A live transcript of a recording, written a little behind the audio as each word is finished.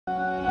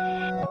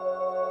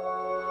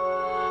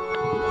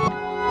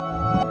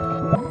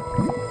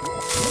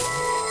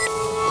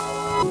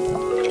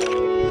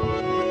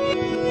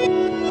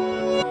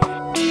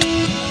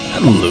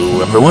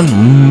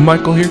everyone,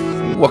 Michael here.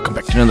 Welcome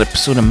back to another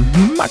episode of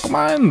Michael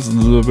Minds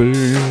the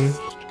Best.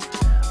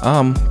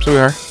 So we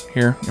are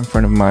here in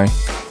front of my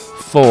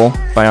full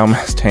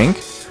Biomess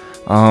tank.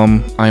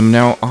 I'm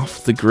now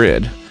off the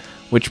grid,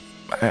 which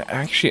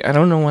actually I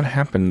don't know what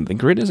happened. The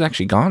grid is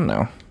actually gone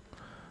now.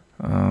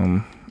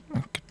 I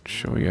could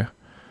show you,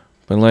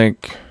 but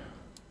like,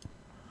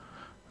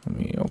 let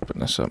me open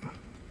this up.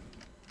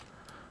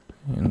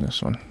 In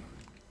this one,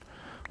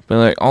 but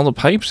like all the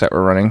pipes that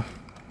were running.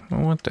 Oh,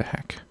 what the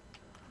heck?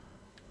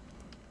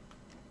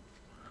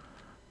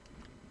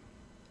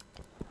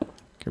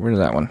 Get rid of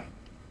that one.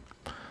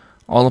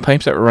 All the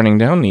pipes that were running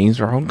down these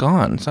are all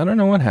gone, so I don't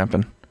know what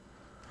happened.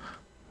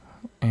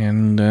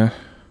 And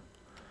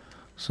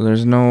so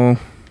there's no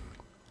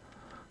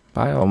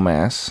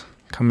biomass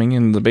coming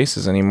in the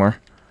bases anymore.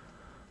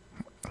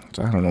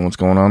 So I don't know what's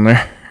going on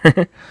there.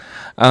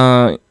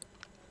 I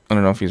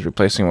don't know if he's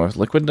replacing it with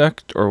liquid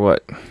duct or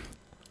what.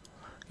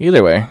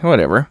 Either way,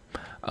 whatever.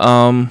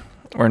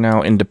 We're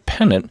now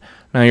independent.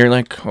 Now you're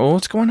like, oh,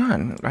 what's going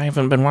on? I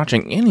haven't been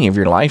watching any of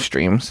your live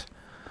streams.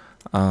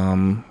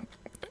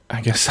 I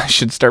guess I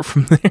should start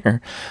from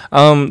there.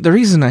 The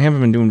reason I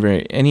haven't been doing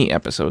any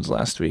episodes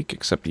last week,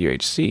 except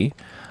UHC,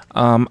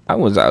 I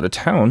was out of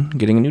town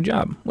getting a new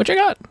job, which I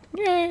got.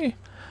 Yay!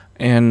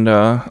 And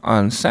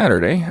on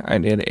Saturday, I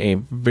did a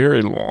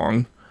very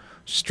long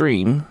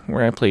stream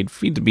where I played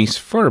Feed the Beast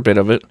for a bit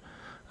of it.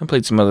 I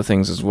played some other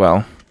things as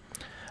well.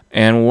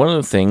 And one of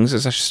the things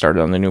is I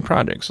started on the new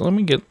project. So let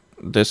me get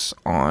this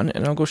on,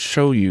 and I'll go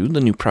show you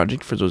the new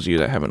project for those of you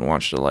that haven't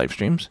watched the live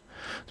streams.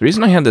 The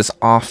reason I had this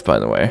off, by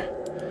the way,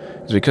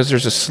 is because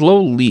there's a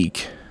slow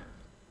leak,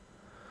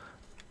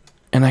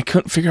 and I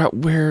couldn't figure out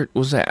where it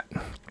was at.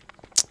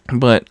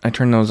 But I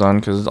turned those on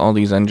because all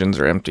these engines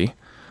are empty,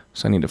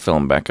 so I need to fill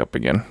them back up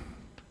again.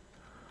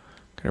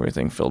 Get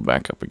everything filled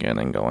back up again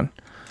and going.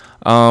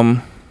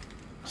 So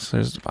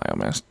there's the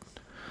biomass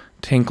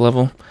tank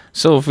level.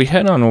 So if we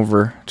head on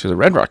over to the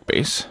Red Rock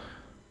base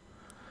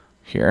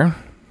here,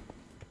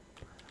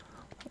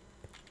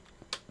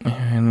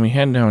 and we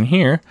head down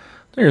here,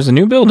 there's a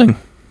new building.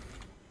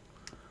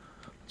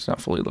 It's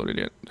not fully loaded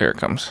yet. There it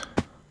comes.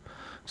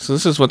 So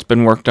this is what's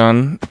been worked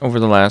on over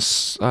the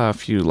last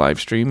few live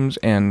streams,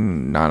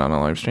 and not on a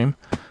live stream.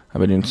 I've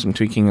been doing some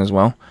tweaking as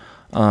well.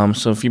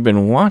 So if you've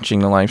been watching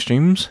the live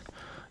streams,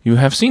 you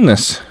have seen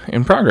this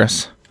in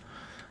progress.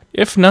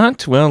 If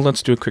not, well,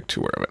 let's do a quick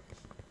tour of it.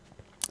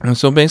 And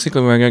so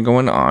basically what I got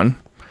going on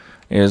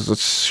is,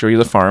 let's show you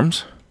the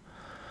farms.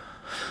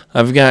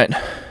 I've got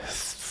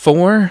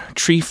 4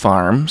 tree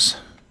farms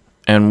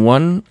and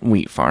 1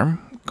 wheat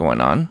farm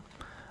going on.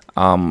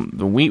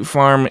 The wheat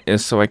farm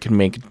is so I can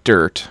make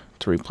dirt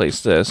to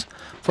replace this.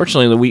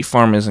 Fortunately, the wheat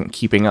farm isn't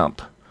keeping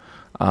up,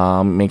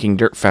 making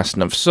dirt fast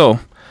enough. So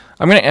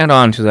I'm going to add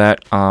on to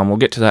that. We'll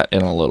get to that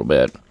in a little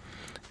bit.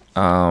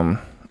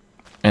 And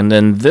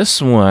then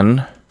this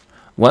one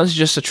was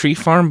just a tree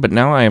farm, but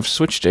now I have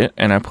switched it,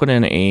 and I put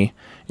in a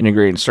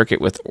integrated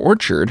circuit with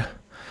orchard,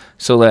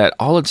 so that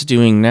all it's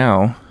doing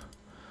now...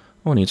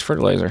 Oh, it needs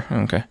fertilizer.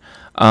 Okay.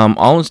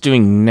 All it's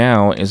doing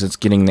now is it's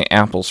getting the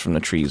apples from the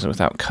trees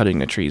without cutting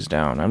the trees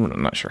down.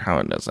 I'm not sure how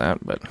it does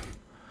that, but...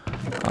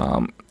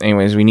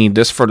 anyways, we need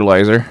this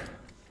fertilizer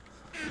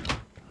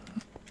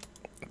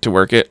to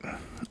work it,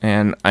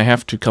 and I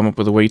have to come up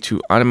with a way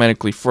to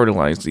automatically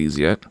fertilize these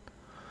yet.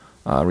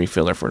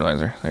 Refill their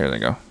fertilizer. There they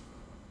go.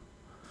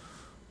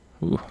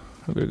 Ooh,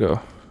 look at it go.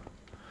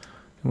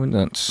 Went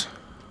nuts.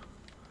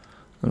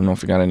 I don't know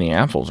if we got any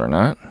apples or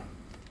not.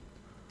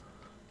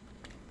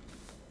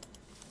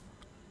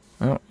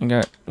 Oh, you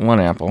got 1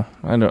 apple.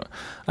 I don't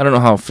know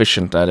how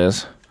efficient that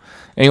is.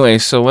 Anyway,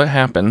 so what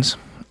happens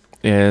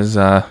is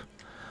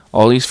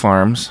all these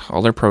farms,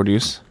 all their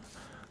produce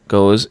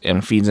goes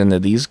and feeds into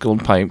these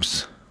gold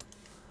pipes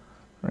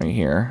right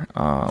here.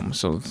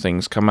 So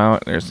things come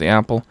out. There's the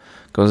apple.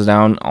 Goes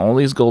down. All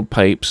these gold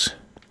pipes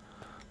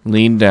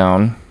lead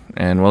down.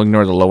 And we'll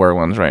ignore the lower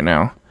ones right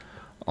now.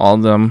 All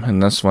of them,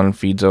 and this one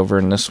feeds over,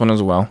 and this one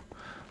as well.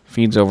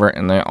 Feeds over,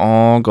 and they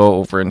all go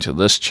over into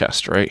this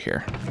chest right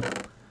here.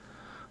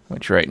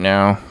 Which right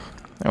now,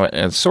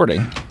 it's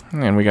sorting.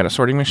 And we got a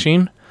sorting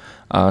machine.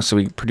 So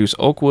we produce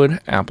oak wood,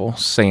 apple,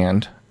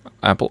 sand,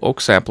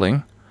 oak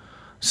sapling,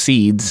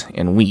 seeds,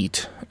 and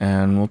wheat.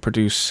 And we'll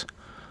produce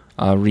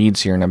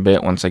reeds here in a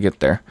bit once I get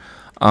there.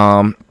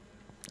 And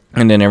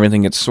then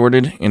everything gets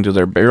sorted into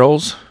their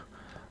barrels.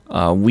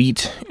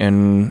 Wheat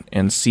and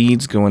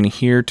seeds go in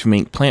here to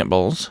make plant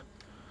balls.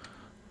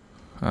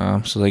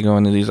 So they go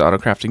into these auto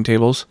crafting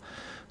tables.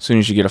 As soon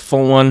as you get a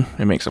full one,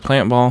 it makes a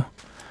plant ball.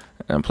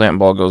 And plant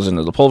ball goes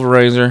into the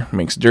pulverizer,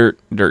 makes dirt.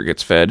 Dirt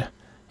gets fed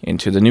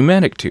into the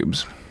pneumatic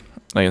tubes.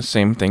 Like the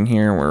same thing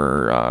here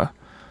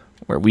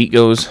where wheat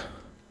goes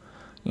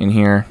in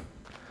here.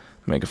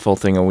 Make a full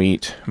thing of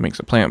wheat, makes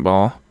a plant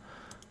ball.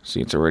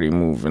 See, it's already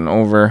moving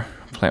over.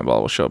 Plant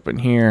ball will show up in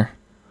here.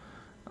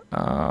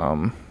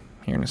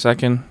 Here in a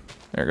second.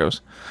 There it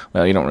goes.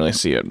 Well, you don't really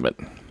see it, but...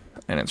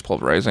 And it's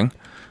pulverizing.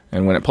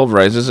 And when it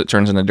pulverizes, it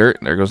turns into dirt.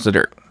 There goes the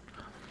dirt.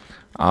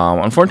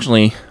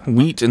 Unfortunately,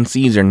 wheat and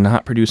seeds are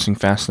not producing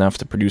fast enough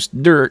to produce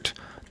dirt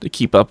to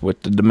keep up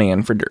with the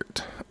demand for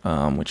dirt,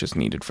 which is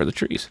needed for the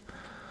trees.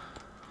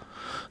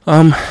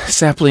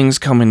 Saplings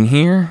come in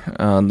here.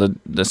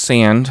 The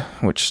sand,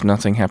 which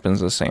nothing happens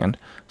to the sand.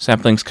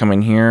 Saplings come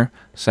in here.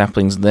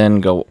 Saplings then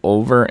go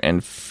over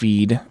and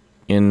feed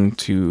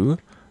into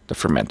the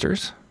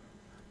fermenters,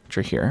 which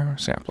are here,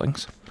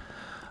 saplings.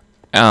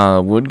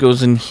 Wood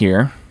goes in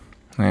here,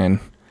 and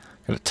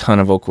got a ton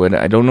of oak wood.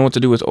 I don't know what to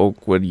do with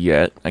oak wood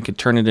yet. I could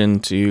turn it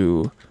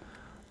into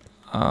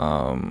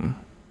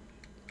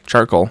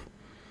charcoal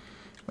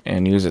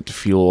and use it to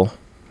fuel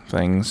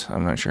things.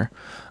 I'm not sure.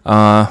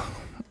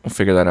 We'll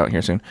figure that out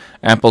here soon.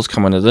 Apples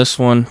come into this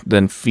one,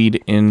 then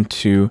feed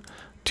into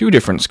two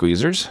different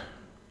squeezers.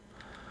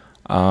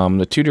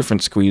 The two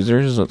different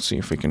squeezers, let's see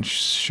if we can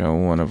show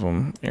one of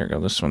them. Here we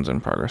go, this one's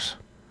in progress.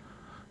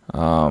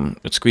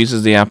 It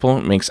squeezes the apple,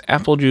 it makes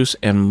apple juice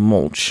and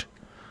mulch.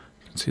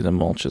 You can see the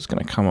mulch is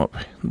going to come up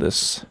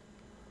this,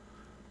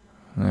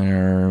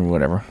 there,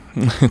 whatever,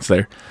 it's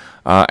there.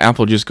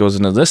 Apple juice goes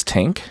into this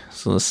tank,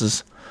 so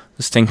this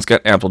tank's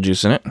got apple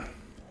juice in it.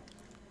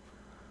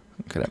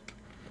 Look at it.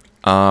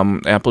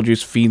 Apple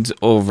juice feeds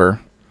over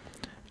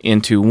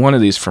into one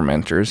of these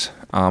fermenters.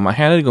 I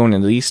had it going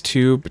into these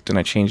two, but then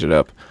I changed it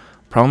up.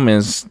 Problem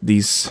is,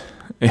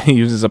 it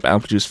uses up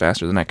apple juice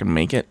faster than I can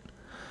make it.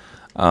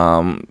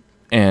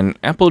 And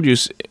apple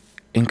juice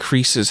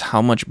increases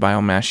how much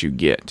biomass you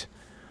get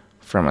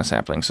from a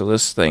sapling. So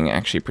this thing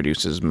actually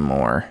produces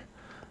more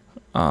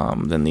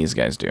than these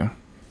guys do,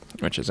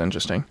 which is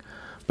interesting.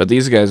 But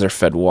these guys are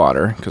fed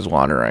water, because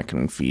water I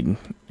can feed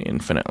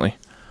infinitely.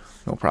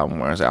 No problem,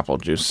 whereas apple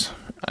juice,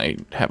 I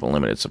have a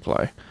limited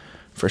supply.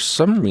 For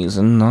some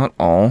reason, not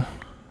all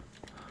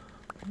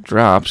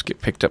drops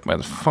get picked up by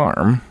the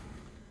farm.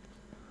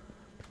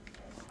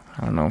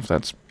 I don't know if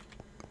that's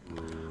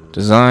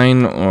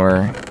design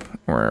or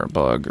a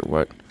bug or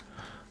what.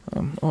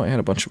 Oh, I had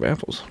a bunch of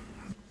apples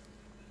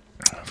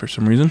for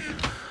some reason.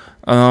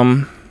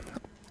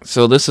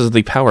 So this is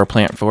the power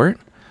plant for it.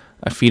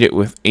 I feed it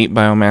with 8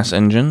 biomass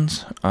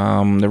engines.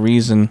 The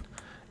reason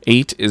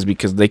 8 is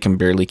because they can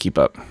barely keep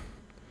up.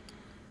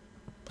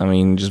 I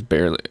mean, just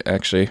barely.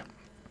 Actually,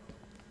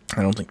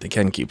 I don't think they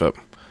can keep up.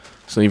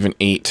 So even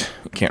 8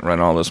 can't run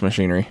all this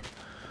machinery.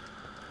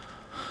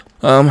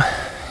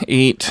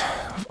 8,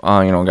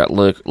 got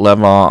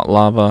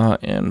lava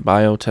and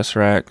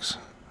biotesseracts.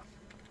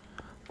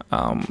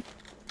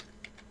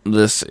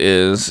 This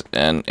is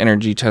an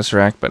energy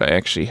tesseract, but I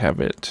actually have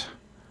it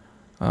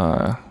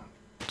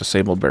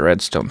disabled by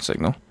redstone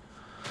signal.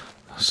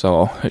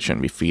 So it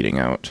shouldn't be feeding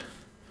out.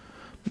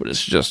 But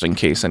it's just in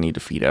case I need to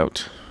feed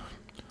out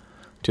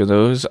to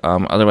those.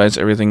 Otherwise,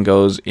 everything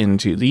goes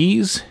into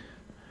these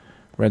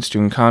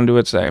redstone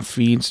conduits that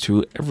feeds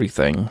to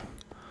everything,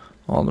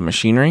 all the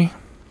machinery.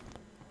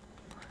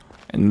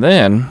 And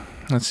then,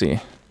 let's see.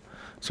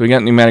 So we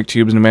got pneumatic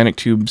tubes. Pneumatic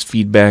tubes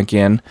feed back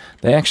in.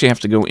 They actually have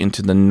to go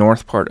into the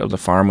north part of the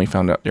farm, we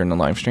found out during the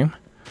live stream.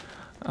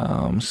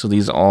 So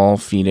these all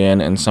feed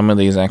in, and some of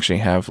these actually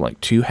have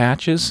like 2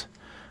 hatches.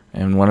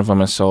 And one of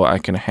them is so I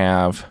can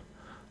have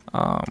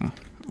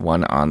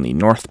one on the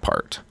north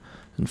part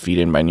and feed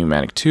in by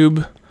pneumatic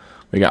tube.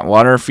 We got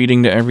water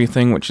feeding to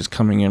everything, which is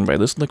coming in by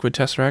this liquid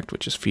tesseract,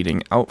 which is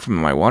feeding out from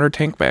my water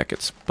tank back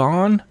at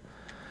spawn.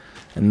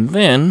 And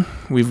then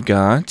we've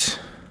got,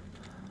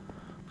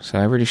 so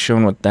I've already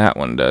shown what that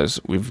one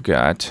does. We've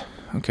got,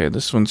 okay,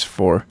 this one's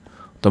for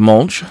the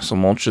mulch. So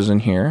mulch is in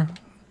here.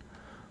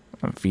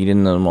 I feed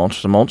in the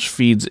mulch. The mulch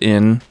feeds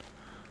in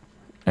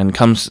and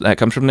that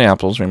comes from the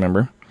apples,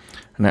 remember?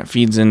 And that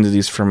feeds into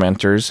these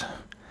fermenters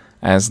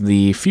as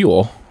the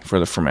fuel for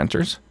the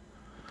fermenters.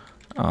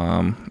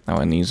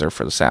 And these are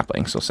for the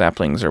saplings. So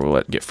saplings are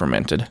what get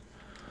fermented.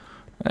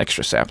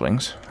 Extra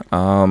saplings.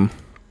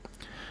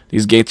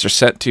 These gates are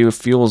set to if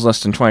fuel is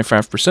less than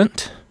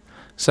 25%.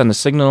 Send a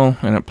signal,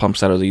 and it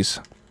pumps out of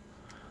these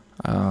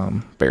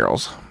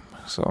barrels.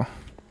 So,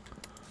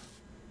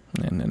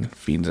 and then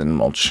feeds in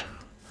mulch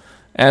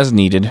as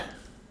needed.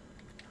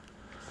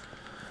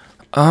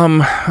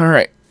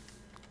 Alright.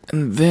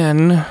 And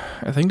then,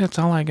 I think that's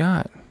all I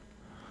got.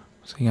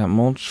 So you got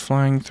mulch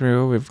flying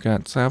through. We've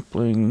got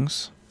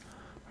saplings.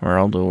 Where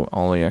I'll do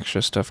all the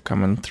extra stuff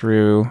coming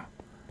through.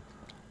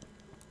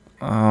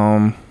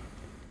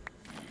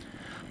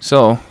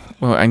 So,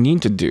 what I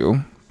need to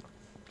do,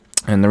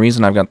 and the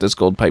reason I've got this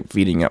gold pipe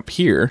feeding up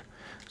here,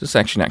 is it's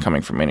actually not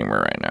coming from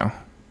anywhere right now.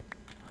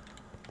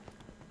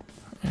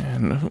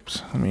 And,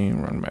 oops, let me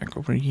run back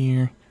over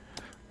here.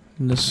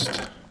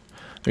 The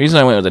reason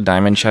I went with the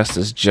diamond chest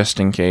is just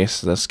in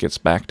case this gets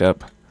backed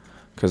up,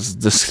 because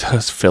this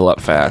does fill up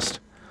fast.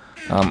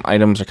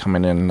 Items are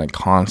coming in like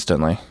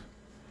constantly.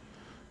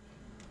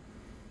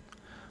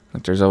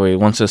 Like there's always,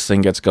 once this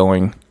thing gets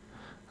going,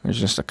 there's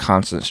just a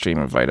constant stream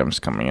of items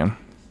coming in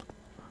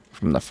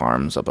from the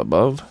farms up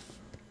above.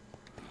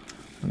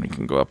 And we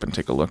can go up and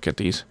take a look at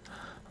these.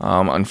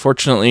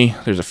 Unfortunately,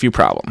 there's a few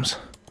problems.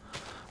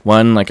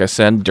 One, like I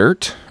said,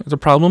 dirt is a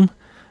problem,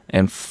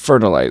 and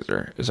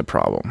fertilizer is a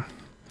problem.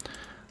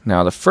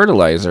 Now, the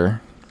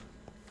fertilizer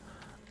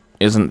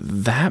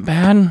isn't that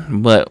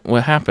bad, but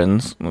what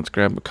happens, let's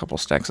grab a couple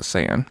stacks of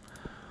sand.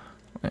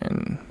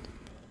 And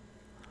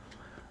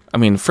I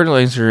mean,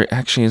 fertilizer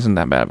actually isn't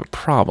that bad of a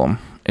problem.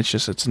 It's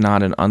just it's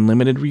not an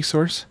unlimited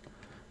resource.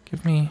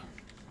 Give me,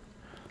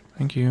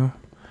 thank you.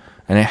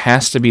 And it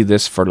has to be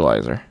this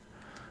fertilizer.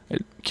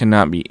 It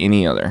cannot be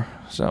any other.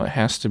 So it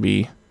has to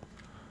be,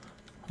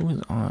 who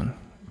is on?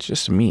 It's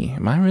just me.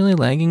 Am I really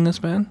lagging this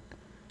bad?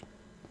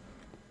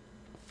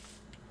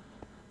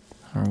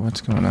 Or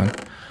what's going on?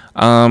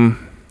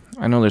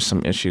 I know there's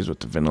some issues with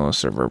the vanilla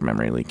server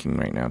memory leaking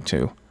right now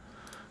too,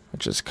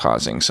 which is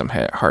causing some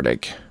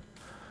heartache.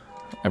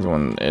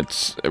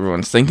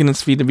 Everyone's thinking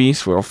it's Feed the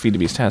Beast. Well, Feed the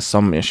Beast has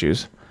some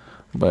issues,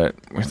 but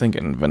we're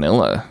thinking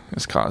vanilla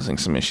is causing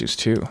some issues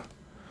too.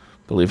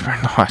 Believe it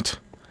or not.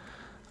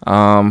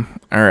 All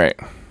right.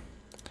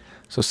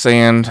 So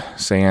sand,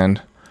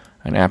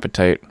 and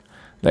appetite.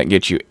 That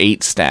gets you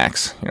 8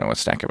 stacks. You know, a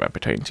stack of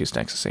appetite and 2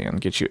 stacks of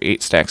sand. Gets you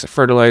 8 stacks of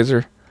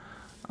fertilizer.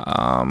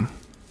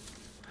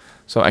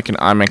 So I can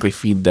automatically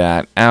feed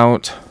that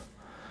out.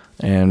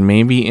 And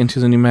maybe into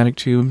the pneumatic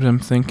tubes, I'm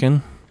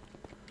thinking.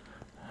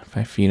 If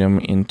I feed them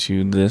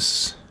into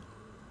this,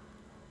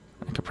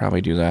 I could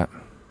probably do that.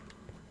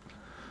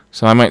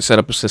 So I might set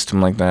up a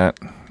system like that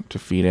to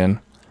feed in.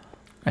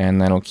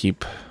 And that'll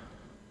keep...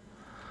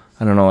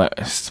 I don't know.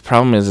 The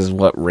problem is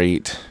what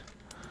rate.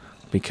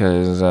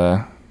 Because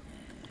I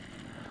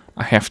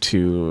have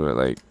to,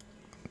 like,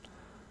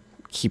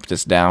 keep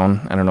this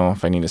down. I don't know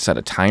if I need to set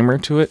a timer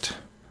to it.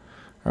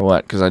 Or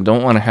what, because I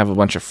don't want to have a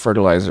bunch of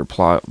fertilizer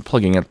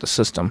plugging up the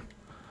system.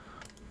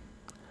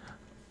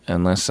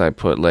 Unless I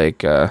put,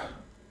 like, I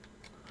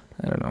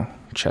don't know,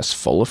 chest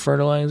full of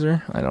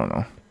fertilizer? I don't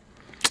know.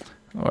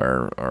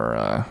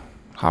 Or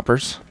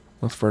hoppers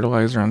with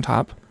fertilizer on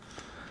top.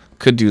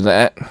 Could do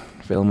that.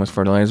 Fill them with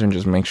fertilizer and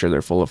just make sure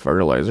they're full of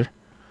fertilizer.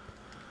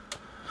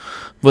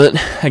 But,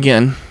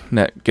 again,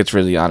 that gets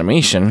rid of the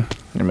automation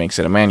and makes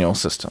it a manual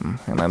system.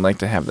 And I'd like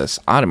to have this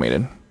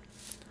automated.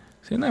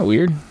 Isn't that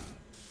weird?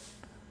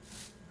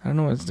 I don't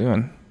know what it's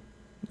doing.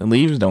 The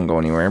leaves don't go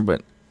anywhere,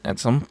 but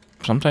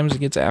sometimes it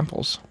gets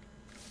apples.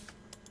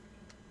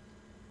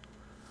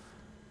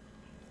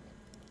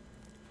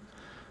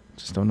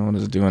 Just don't know what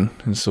it's doing.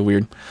 It's so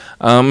weird.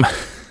 Let's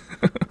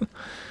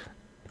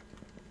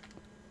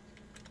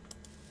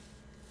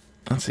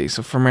see.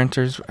 So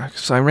fermenters.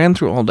 So I ran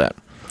through all that.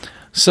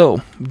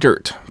 So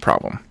dirt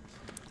problem.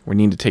 We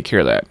need to take care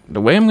of that. The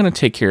way I'm going to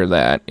take care of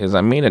that is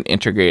I made an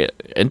integrate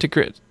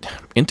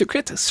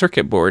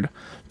circuit board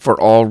for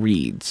all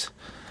reeds.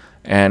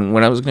 And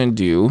what I was going to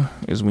do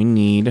is we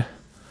need,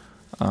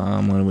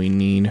 what do we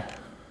need?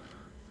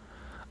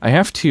 I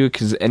have to,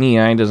 because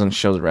NEI doesn't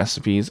show the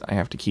recipes, I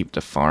have to keep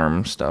the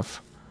farm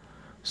stuff.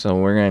 So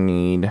we're going to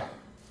need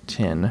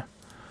tin.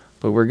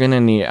 But we're going to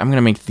need, I'm going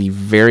to make the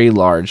very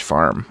large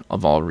farm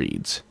of all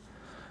reeds.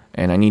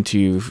 And I need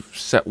to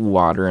set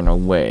water in a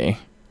way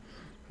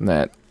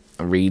that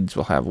reeds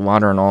will have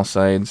water on all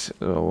sides.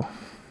 Oh,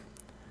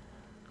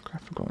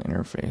 graphical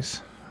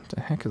interface. What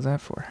the heck is that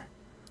for?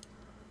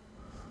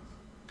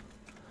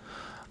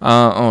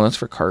 Oh, that's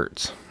for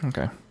carts.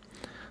 Okay.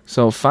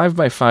 So 5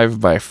 by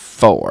 5 by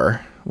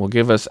 4 will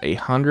give us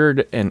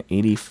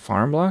 180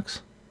 farm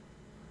blocks.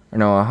 Or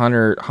no,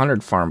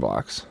 100 farm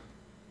blocks.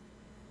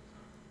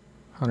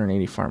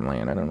 180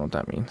 farmland. I don't know what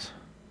that means.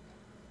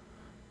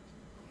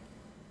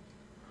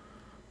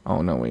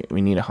 Oh no,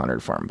 we need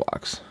 100 farm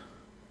blocks.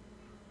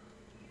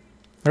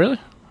 Really?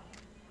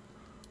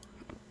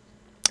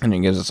 And it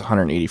gives us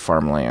 180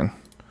 farmland.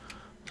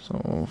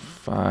 So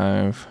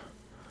 5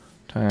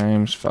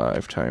 times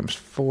 5 times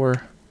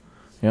 4.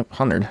 Yep,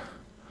 100.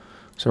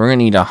 So we're going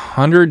to need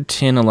 100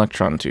 tin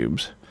electron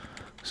tubes.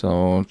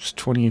 So it's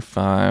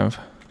 25.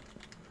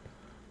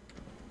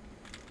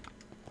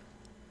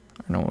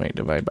 No, wait,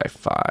 divide by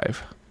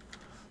 5.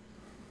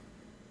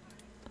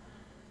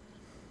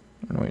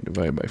 No, wait,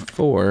 divide by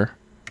 4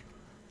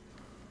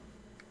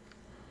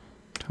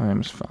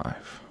 times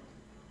 5.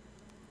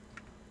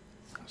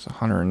 It's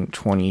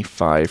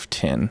 125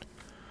 tin.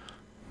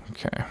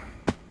 Okay.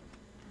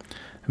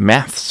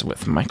 Maths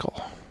with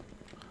Mhykol.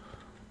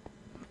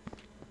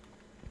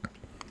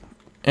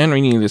 And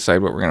we need to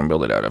decide what we're going to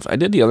build it out of. I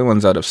did the other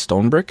ones out of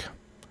stone brick.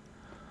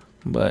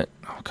 But,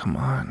 oh, come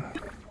on.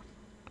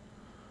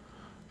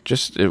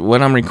 Just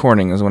when I'm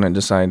recording is when it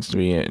decides to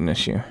be an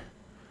issue.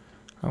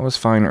 I was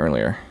fine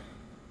earlier.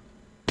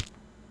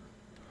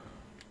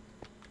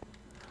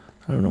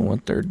 I don't know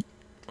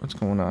what's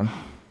going on.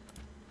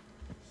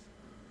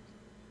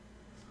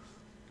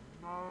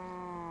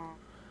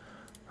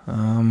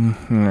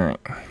 Alright.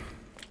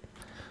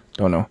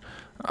 Don't know.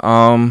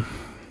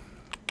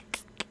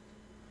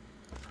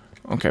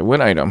 Okay,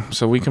 what item?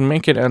 So we can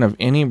make it out of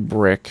any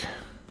brick,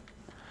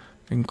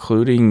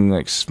 including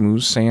like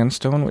smooth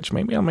sandstone, which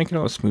maybe I'll make it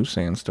out of smooth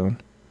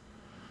sandstone.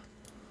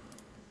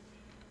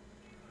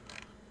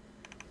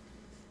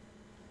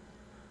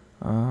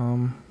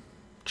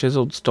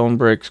 Chiseled stone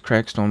bricks,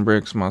 cracked stone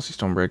bricks, mossy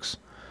stone bricks,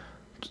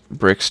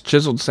 bricks,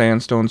 chiseled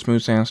sandstone,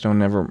 smooth sandstone,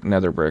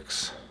 nether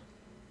bricks.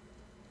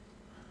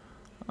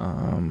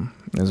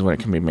 This is what it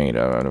can be made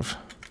out of.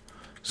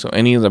 So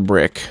any of the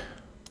brick,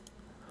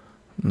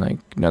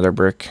 like nether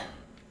brick,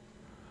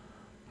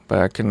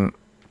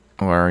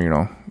 or you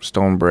know,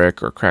 stone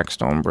brick, or cracked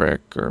stone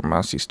brick, or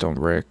mossy stone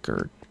brick,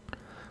 or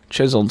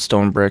chiseled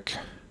stone brick.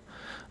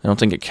 I don't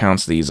think it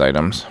counts these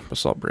items,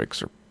 basalt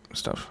bricks or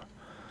stuff,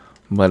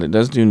 but it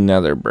does do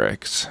nether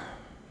bricks.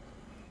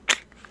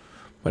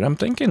 But I'm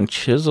thinking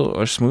chisel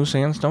or smooth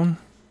sandstone.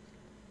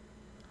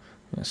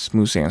 Yeah,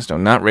 smooth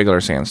sandstone, not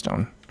regular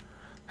sandstone.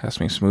 Has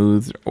to be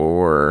smooth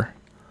or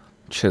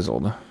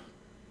chiseled.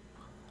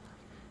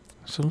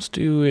 So let's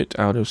do it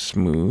out of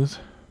smooth.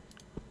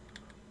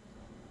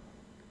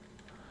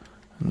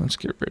 And let's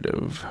get rid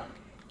of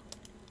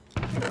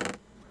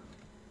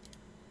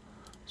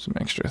some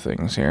extra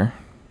things here.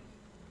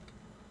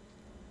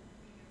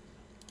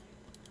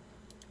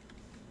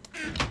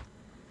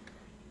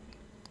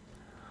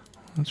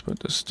 Let's put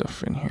this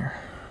stuff in here.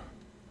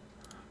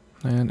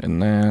 That and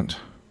that.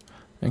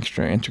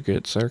 Extra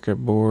intricate circuit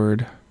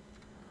board.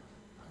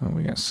 Oh,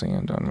 we got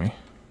sand on me.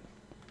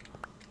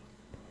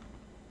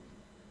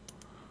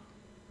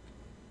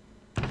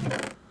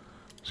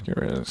 Let's get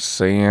rid of the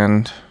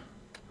sand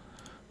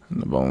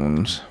and the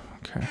bones.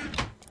 Okay.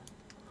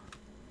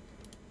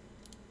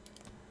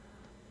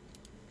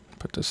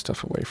 Put this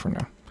stuff away for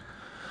now.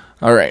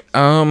 All right.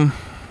 Oh,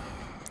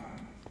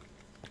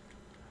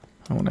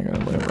 and I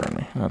got a labor on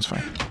me. That's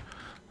fine.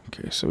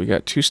 Okay, so we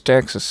got 2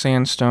 stacks of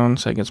sandstone,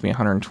 so that gets me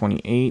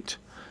 128.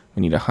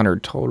 We need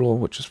 100 total,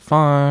 which is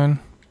fine.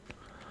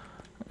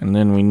 And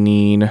then we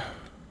need,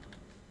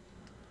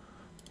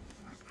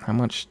 how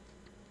much?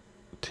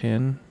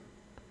 10?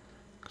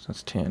 Because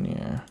that's 10,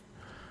 yeah.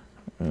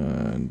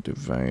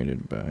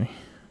 Divided by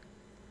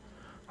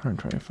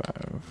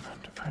 125,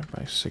 divided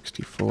by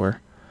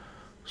 64.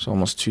 So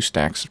almost 2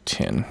 stacks of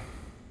 10.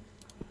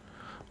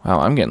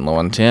 Wow, I'm getting low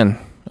on 10.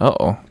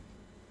 Uh-oh.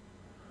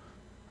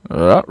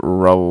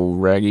 Roll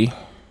raggy.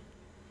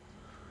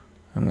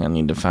 I'm going to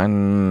need to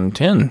find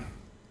 10.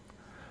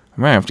 I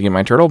might have to get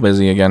my turtle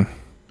busy again.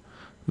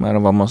 I'm out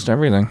of almost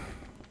everything.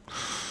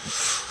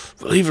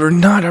 Believe it or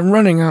not, I'm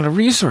running out of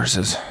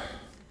resources.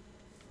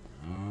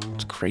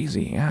 It's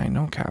crazy. Yeah, I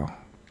know, cow.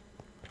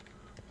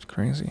 It's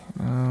crazy.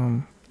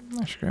 I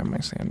should grab my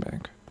sand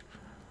back.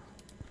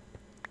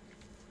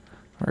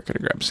 Or I could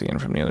have grabbed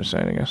sand from the other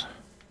side, I guess.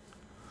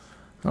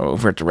 Oh,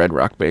 over at the Red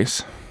Rock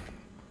base.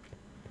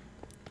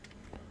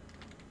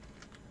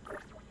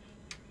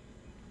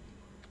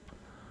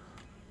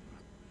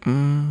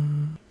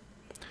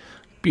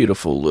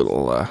 Beautiful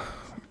little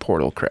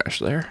portal crash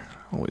there.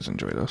 Always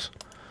enjoy those.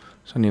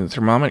 So I need the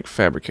thermometric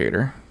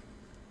fabricator.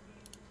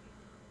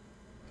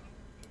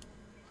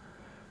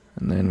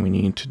 And then we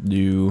need to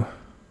do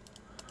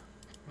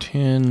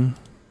 10.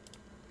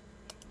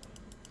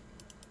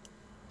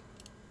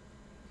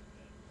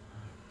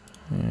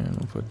 And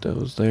we'll put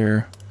those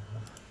there.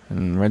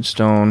 And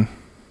redstone.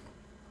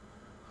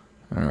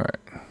 Alright.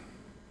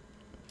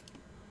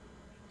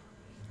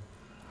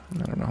 I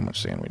don't know how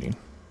much sand we need.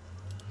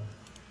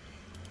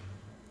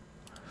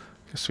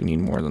 Guess we need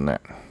more than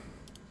that.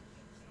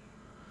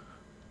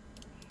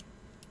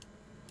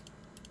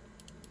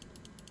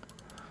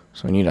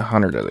 So we need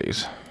 100 of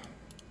these.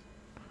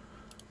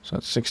 So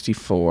that's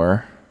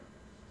 64.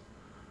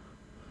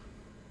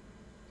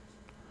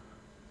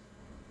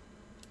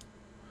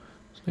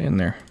 Stay in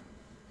there.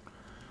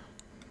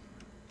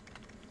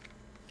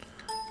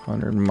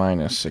 100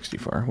 minus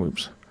 64.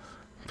 Whoops.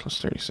 Plus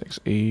 36.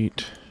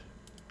 8.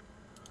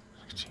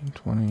 16,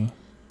 20.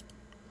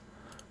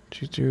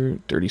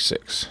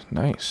 36.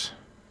 Nice.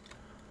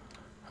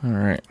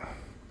 Alright.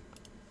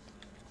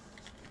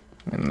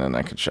 And then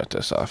I could shut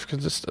this off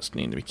because this doesn't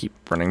need to keep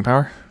running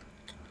power.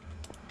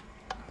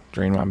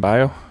 Drain my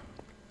bio.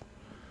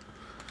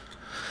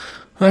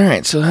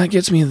 Alright, so that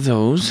gets me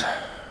those.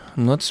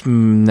 Let's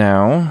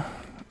now.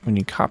 We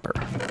need copper.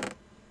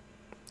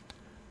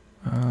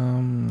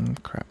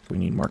 Crap, we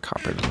need more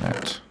copper than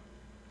that.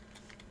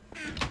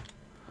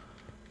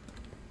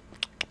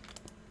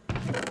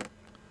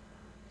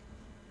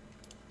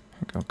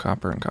 Go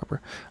copper and copper.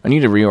 I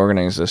need to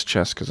reorganize this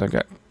chest because I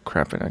got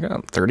crap in. I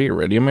got 30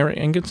 iridium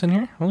ingots in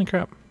here. Holy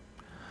crap!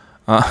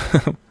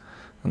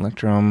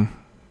 Electrum,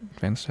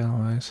 advanced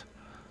alloys.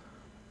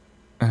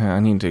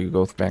 I need to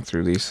go back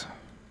through these.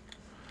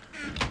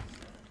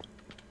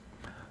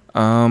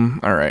 All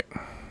right.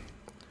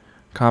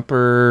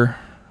 Copper.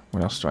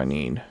 What else do I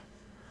need?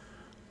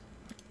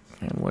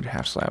 And wood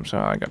half slabs. Oh,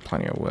 I got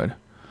plenty of wood.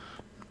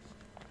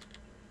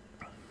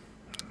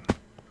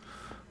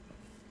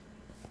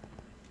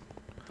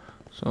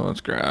 So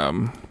let's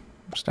grab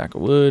a stack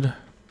of wood.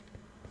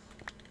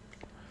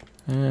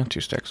 And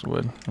 2 stacks of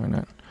wood. Why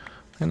not?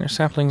 And there's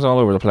saplings all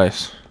over the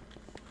place.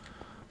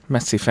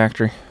 Messy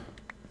factory.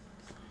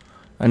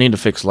 I need to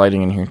fix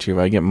lighting in here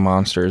too. I get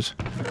monsters.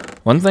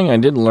 One thing I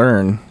did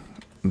learn,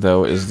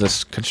 though, is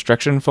this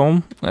construction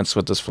foam. That's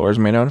what this floor is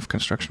made out of,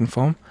 construction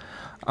foam.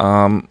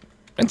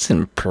 It's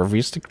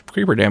impervious to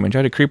creeper damage. I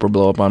had a creeper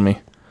blow up on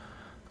me.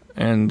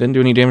 And didn't do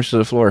any damage to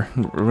the floor.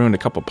 Ruined a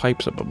couple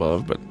pipes up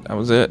above, but that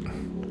was it.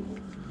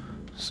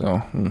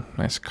 So,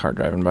 nice car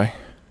driving by.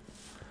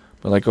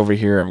 But like over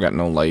here, I've got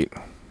no light.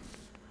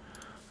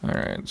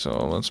 Alright,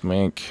 so let's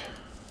make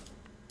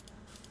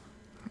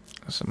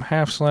some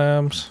half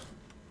slabs.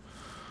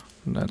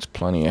 That's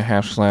plenty of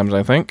half slabs,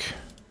 I think.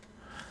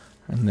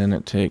 And then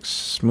it takes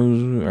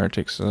smooth, or it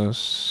takes a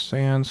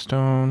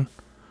sandstone,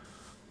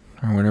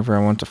 or whatever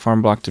I want the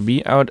farm block to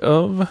be out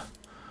of.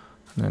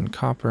 And then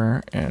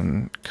copper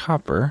and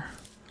copper.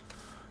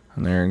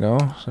 And there you go.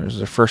 So there's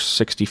the first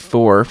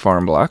 64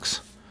 farm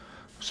blocks.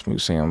 Smooth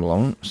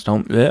sandstone.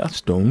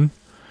 Stone.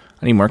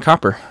 I need more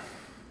copper.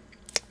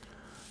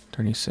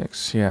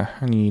 36. Yeah,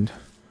 I need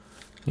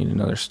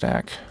another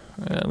stack.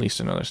 At least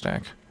another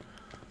stack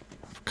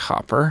of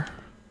copper.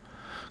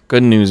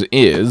 Good news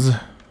is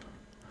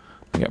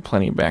we got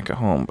plenty back at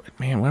home. But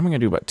man, what am I gonna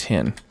do about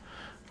tin?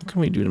 What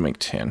can we do to make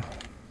tin?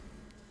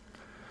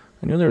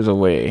 I knew there was a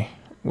way.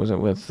 Was it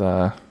with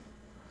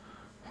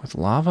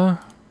lava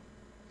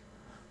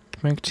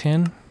to make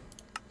tin?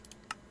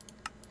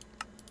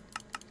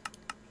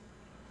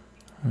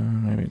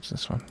 Maybe it's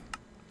this one.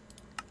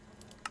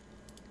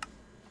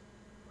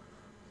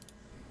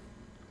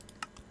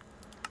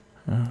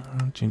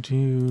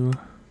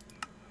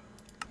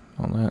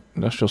 All that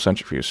industrial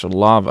centrifuge. So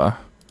lava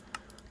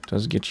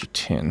does get you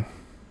tin.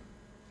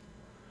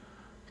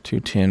 2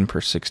 tin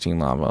per 16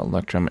 lava,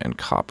 electrum and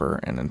copper,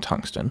 and then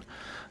tungsten.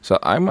 So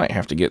I might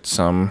have to get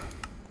some.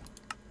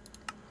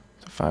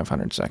 It's a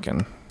 500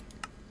 second.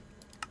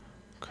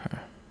 Okay.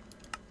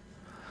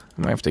 I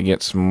might have to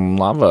get some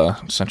lava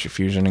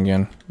centrifusion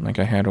again, like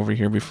I had over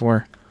here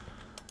before.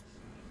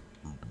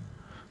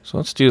 So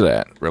let's do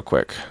that real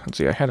quick. Let's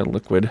see, I had a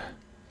liquid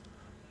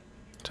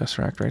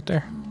tesseract right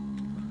there.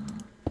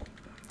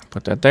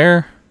 Put that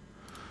there.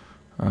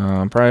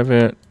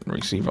 Private,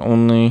 receive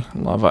only,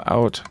 lava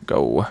out,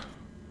 go.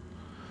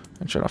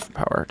 And shut off the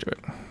power to it.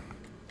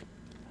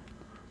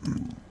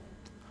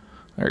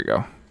 There you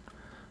go.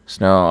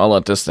 So now I'll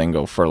let this thing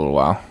go for a little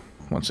while.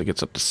 Once it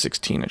gets up to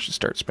 16, it should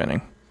start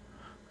spinning.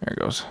 There it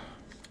goes.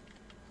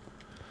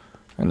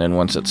 And then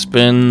once it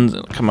spins,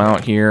 it'll come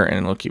out here, and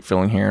it'll keep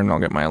filling here, and I'll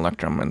get my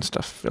electrum and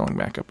stuff filling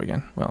back up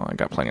again. Well, I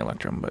got plenty of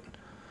electrum, but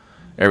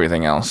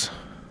everything else,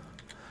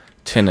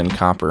 tin and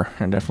copper,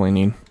 I definitely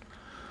need.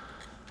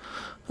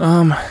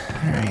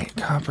 Alright,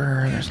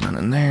 copper, there's none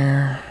in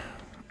there.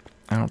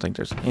 I don't think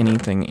there's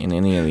anything in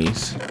any of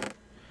these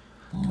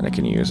that I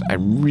can use. I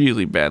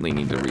really badly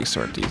need to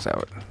resort these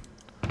out.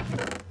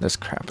 This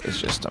crap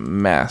is just a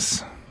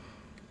mess.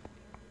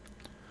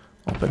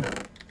 Open.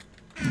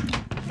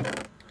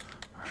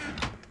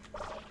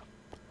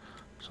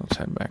 So let's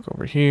head back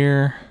over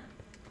here.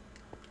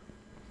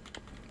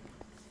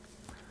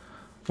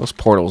 Those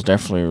portals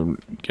definitely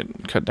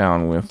get cut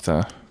down with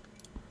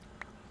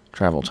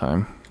travel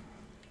time.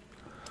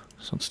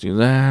 So let's do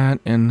that,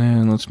 and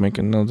then let's make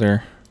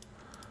another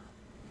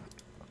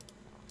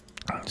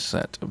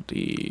set of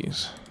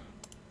these.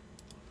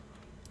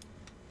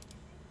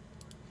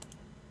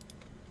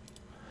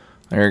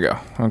 There you go.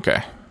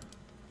 Okay.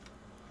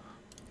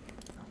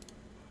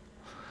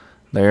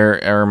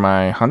 There are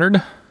my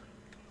 100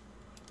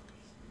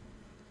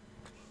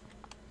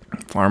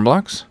 farm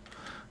blocks.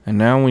 And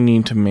now we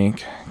need to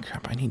make...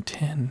 Crap, I need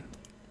 10.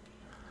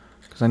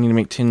 Because I need to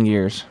make 10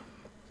 gears.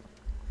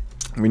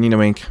 We need to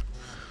make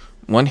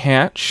 1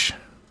 hatch,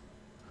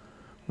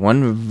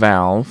 1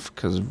 valve,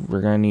 because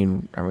we're going to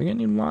need... Are we going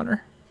to need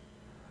water?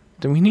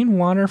 Do we need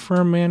water for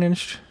a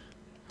managed...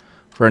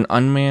 For an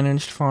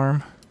unmanaged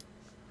farm?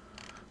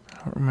 I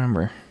don't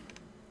remember.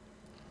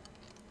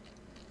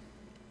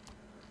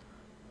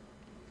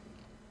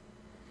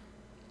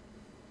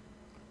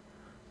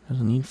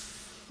 Doesn't need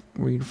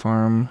reed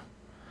farm.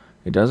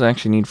 It does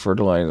actually need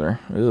fertilizer.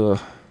 Ugh.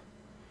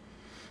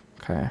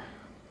 Okay.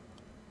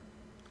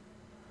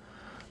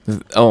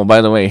 Oh,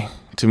 by the way,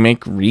 to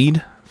make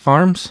reed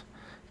farms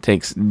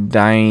takes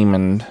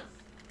diamond.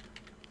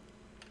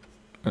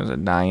 There's a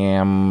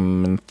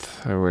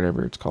diamonth or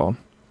whatever it's called.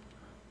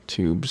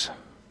 Tubes.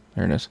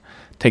 There it is.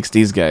 Takes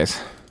these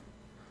guys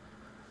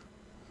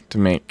to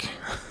make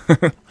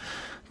to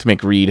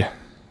make reed,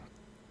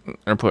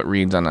 or put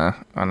reeds on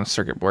a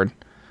circuit board.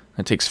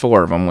 It takes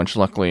 4 of them, which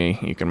luckily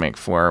you can make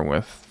 4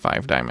 with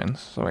 5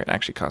 diamonds. So it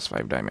actually costs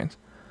 5 diamonds.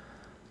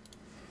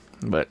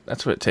 But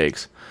that's what it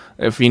takes.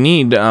 If you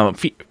need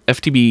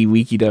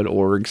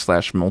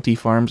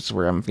ftbwiki.org/multifarms is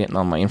where I'm getting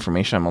all my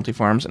information on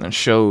multifarms, and it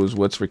shows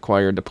what's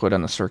required to put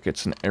on the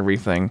circuits and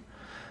everything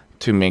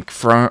to make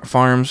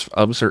farms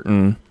of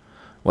certain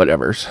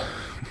whatevers.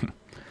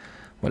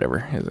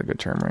 Whatever is a good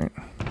term, right?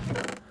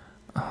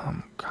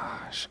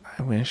 Gosh,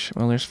 I wish.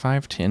 Well, there's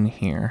 5 tin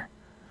here.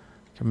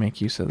 Can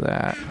make use of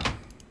that.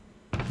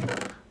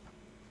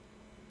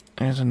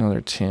 There's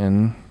another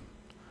tin.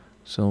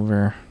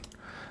 Silver.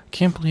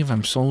 Can't believe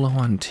I'm so low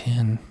on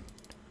tin.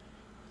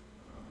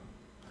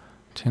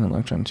 Tin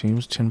electron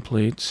tubes, tin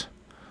plates.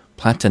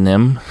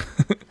 Platinum.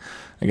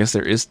 I guess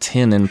there is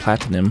tin in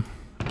platinum.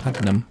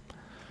 Platinum.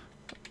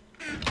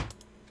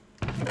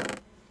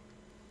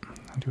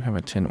 do have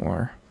a tin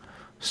ore.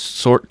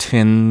 Sort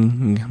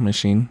tin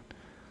machine.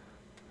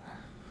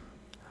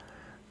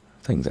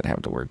 Things that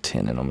have the word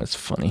tin in them is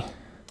funny.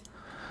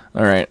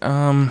 Alright,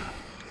 dang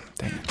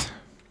it.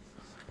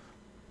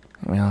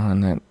 Well,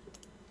 and that...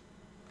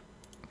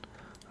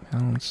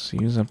 Well, let's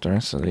use up the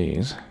rest of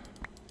these.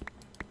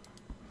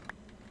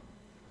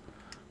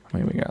 How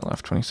many we got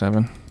left?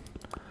 27?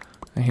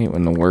 I hate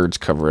when the words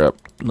cover up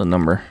the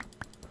number.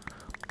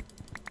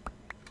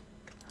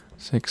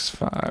 6,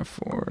 5,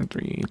 4,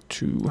 3,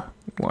 2,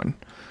 1.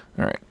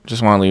 Alright,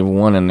 just want to leave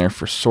one in there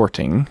for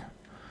sorting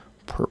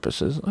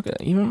purposes. Look at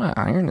that, even my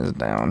iron is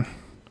down.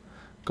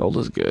 Gold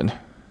is good.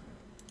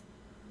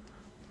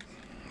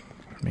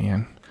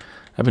 Man,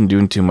 I've been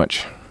doing too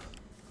much.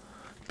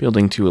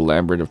 Building too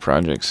elaborate of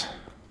projects.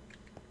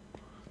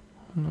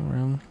 No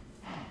room.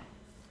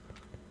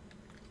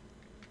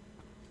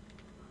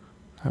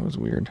 That was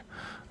weird.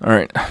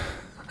 Alright,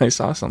 I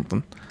saw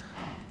something.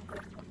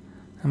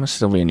 I must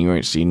still be in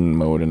UHC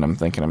mode and I'm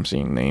thinking I'm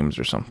seeing names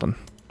or something.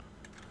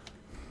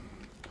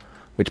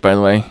 Which, by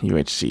the way,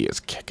 UHC is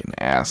kicking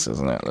ass,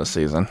 isn't it, this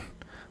season?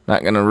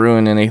 Not going to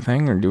ruin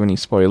anything or do any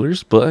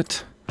spoilers,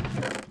 but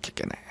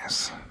kicking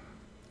ass.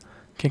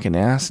 Kicking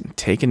ass and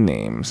taking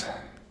names.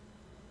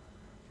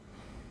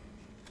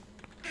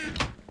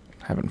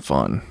 Having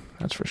fun,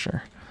 that's for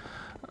sure.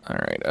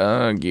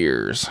 Alright,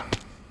 gears.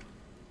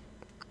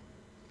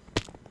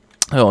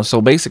 Oh,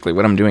 so basically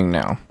what I'm doing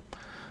now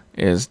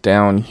is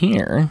down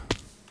here,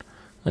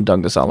 I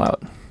dug this all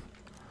out.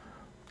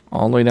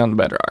 All the way down to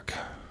bedrock.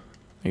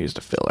 I used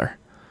a filler.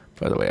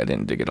 By the way, I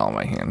didn't dig it all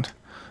by hand.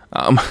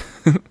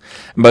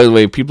 By the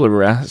way, people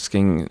were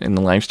asking in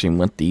the live stream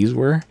what these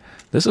were.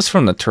 This is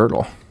from the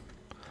turtle.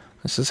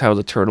 This is how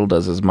the turtle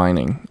does his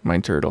mining. My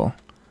turtle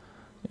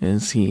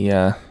is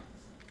he'll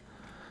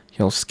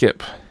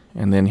skip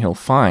and then he'll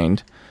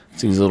find,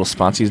 see these little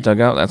spots he's dug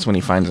out? That's when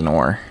he finds an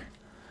ore.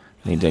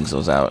 And he digs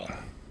those out.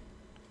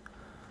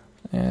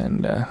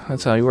 And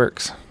that's how he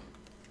works.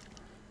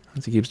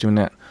 As he keeps doing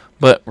that.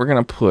 But we're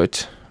going to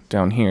put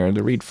down here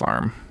the reed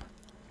farm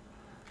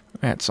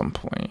at some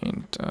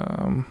point.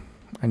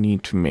 I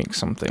need to make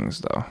some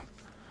things though.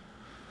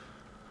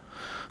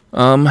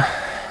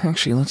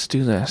 Actually, let's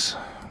do this.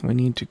 We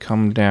need to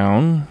come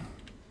down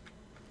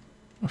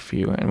a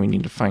few and we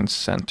need to find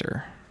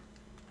center.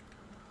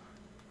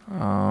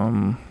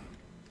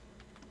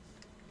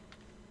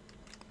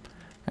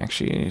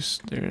 Actually,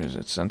 there's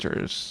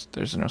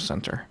no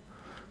center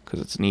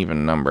because it's an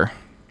even number,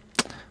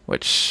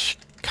 which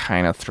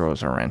kind of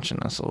throws a wrench in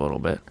us a little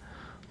bit.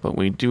 But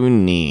we do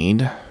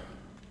need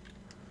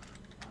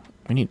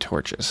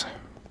torches.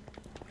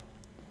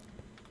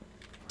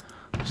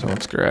 So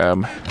let's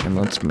grab and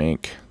let's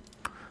make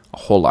a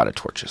whole lot of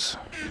torches.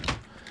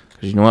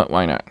 Because you know what?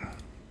 Why not?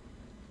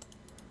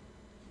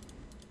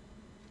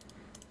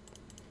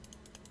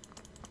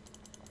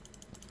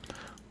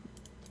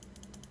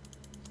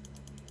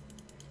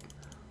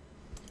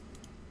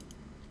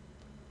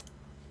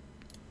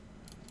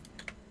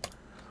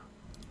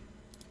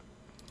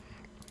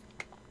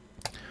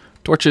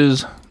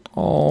 Torches.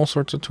 All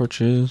sorts of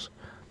torches.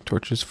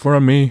 Torches for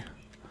me.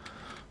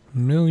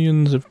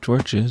 Millions of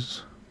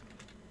torches.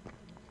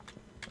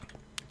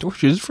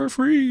 Torches for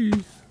free.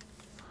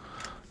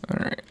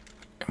 Alright.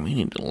 And we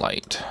need to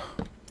light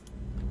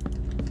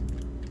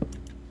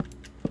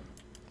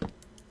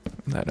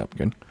that up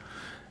good.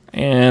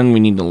 And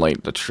we need to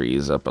light the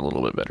trees up a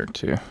little bit better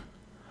too.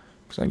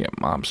 Because I get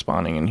mob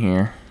spawning in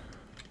here.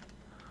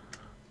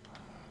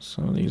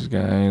 So these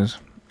guys,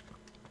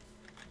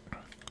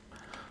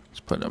 let's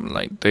put them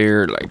like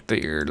there, like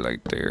there,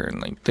 like there,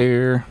 and like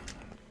there.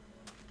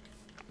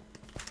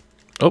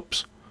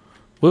 Oops.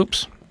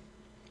 Whoops.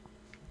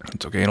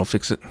 It's okay, it'll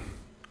fix it.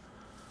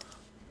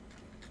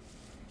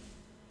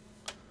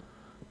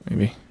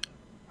 Maybe.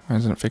 Why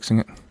isn't it fixing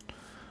it?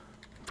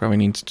 Probably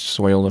needs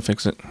soil to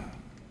fix it.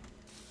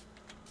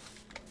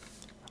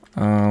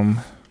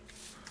 Okay.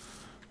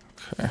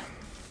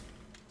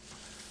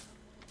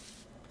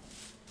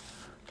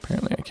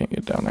 Apparently I can't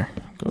get down there.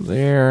 Go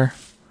there,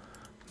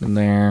 and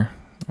there,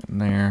 and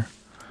there,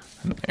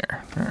 and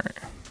there. Alright.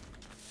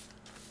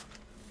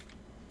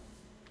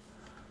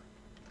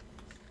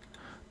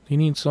 Do you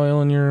need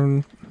soil in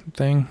your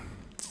thing?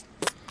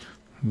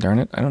 Darn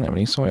it, I don't have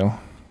any soil.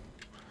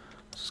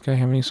 Does this guy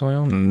have any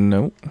soil?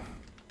 Nope.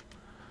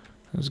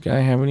 Does this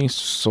guy have any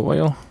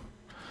soil?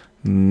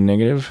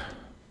 Negative.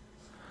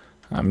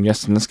 I'm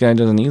guessing this guy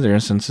doesn't either,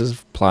 since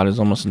his plot is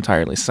almost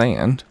entirely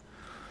sand.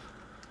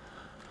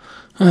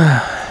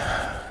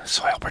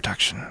 Soil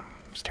production.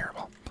 It's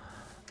terrible.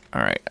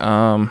 Alright,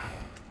 so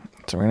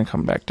we're going to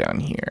come back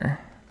down here.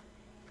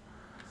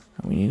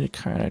 We need to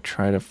kind of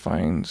try to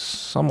find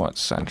somewhat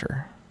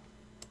center.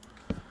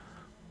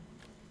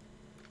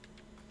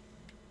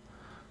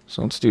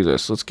 So let's do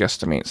this. Let's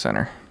guesstimate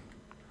center.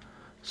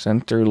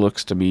 Center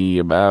looks to be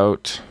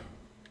about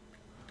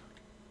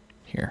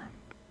here.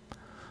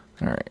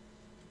 Alright.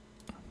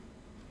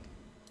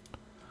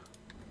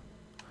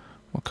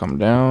 We'll come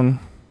down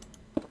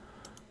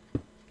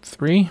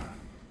 3.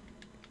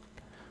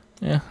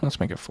 Yeah, let's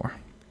make it 4.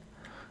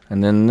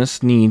 And then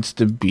this needs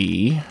to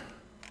be...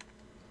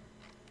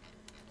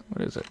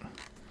 What is it?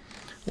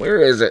 Where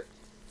is it?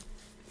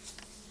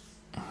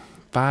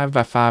 5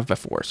 by 5 by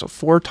 4. So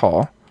 4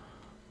 tall.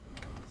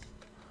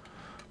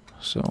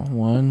 So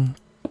 1,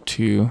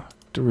 2,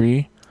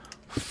 3,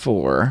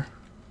 4.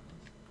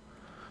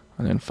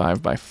 And then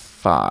 5 by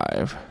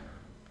 5.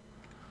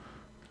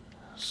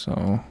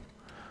 So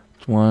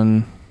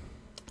 1,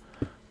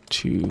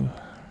 2,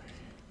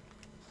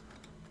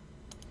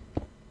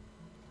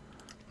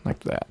 like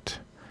that.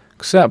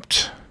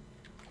 Except,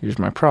 here's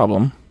my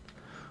problem.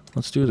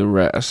 Let's do the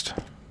rest.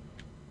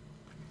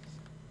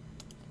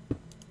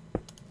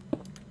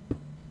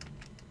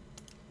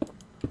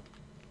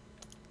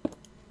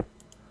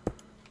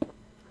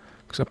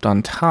 Except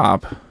on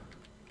top,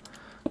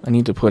 I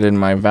need to put in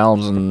my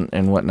valves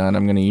and whatnot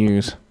I'm going to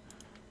use.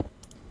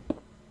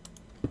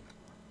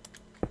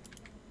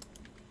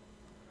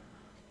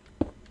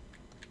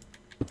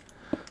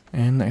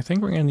 And I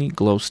think we're going to need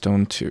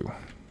glowstone too.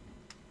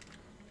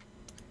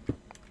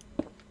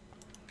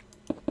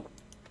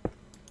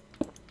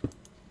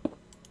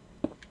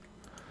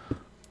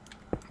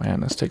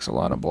 Man, this takes a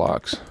lot of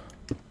blocks.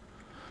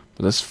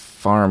 But this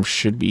farm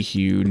should be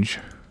huge.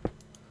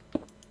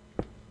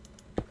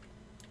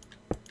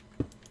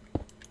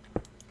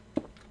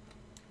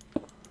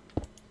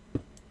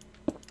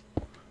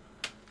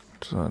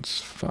 So that's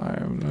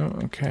 5. No,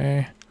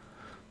 okay.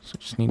 So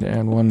just need to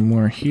add 1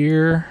 more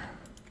here.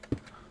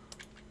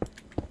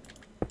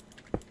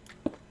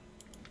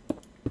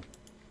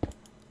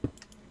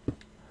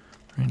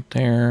 Right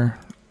there.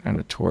 And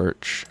a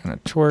torch. And a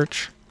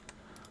torch.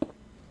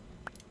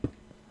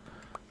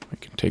 We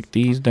can take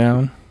these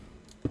down.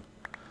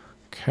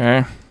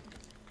 Okay.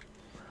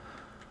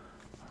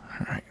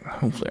 Alright.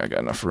 Hopefully I got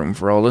enough room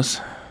for all this.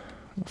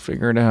 We'll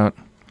figure it out.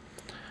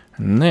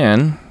 And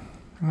then...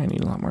 I might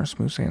need a lot more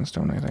smooth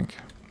sandstone, I think.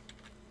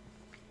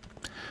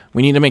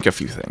 We need to make a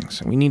few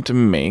things. We need to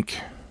make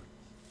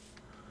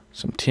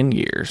some tin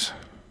gears.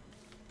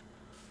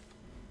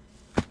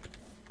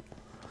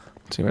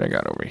 Let's see what I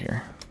got over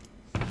here.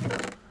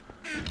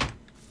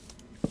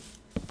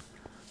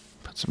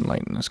 Put some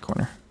light in this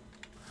corner.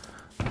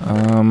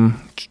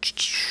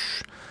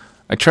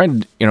 I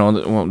tried, you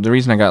know, the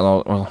reason I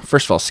got, well,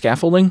 first of all,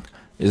 scaffolding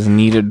is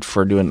needed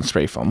for doing the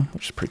spray foam,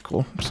 which is pretty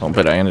cool. So,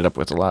 but I ended up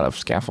with a lot of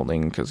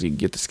scaffolding because you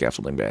get the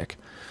scaffolding back.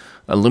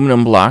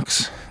 Aluminum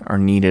blocks are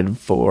needed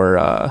for,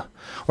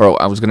 or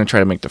I was going to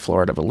try to make the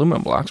floor out of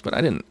aluminum blocks, but I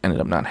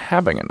ended up not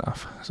having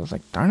enough. So I was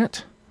like, darn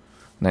it.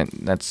 And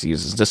that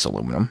uses this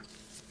aluminum.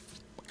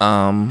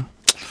 So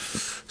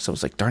I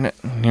was like, darn it.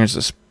 And here's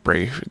the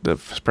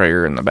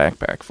sprayer and the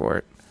backpack for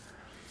it.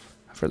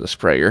 For the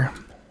sprayer.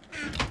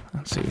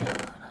 Let's see.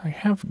 I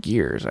have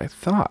gears, I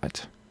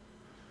thought.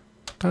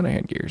 I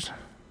had gears.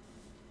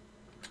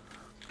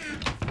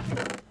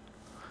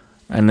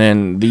 And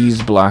then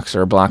these blocks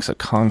are blocks of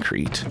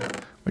concrete,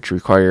 which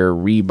require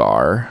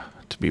rebar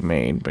to be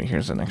made. But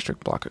here's an extra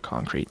block of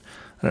concrete.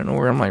 I don't know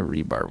where my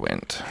rebar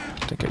went.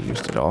 I think I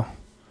used it all.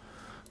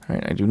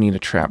 Alright, I do need a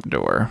trap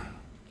door.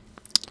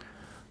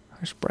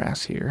 There's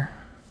brass here.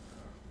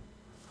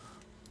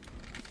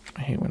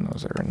 I hate when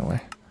those are in the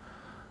way.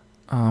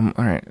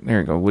 Alright, there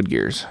we go, wood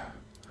gears.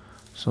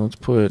 So let's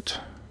put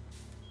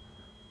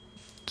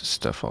this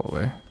stuff all the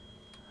way.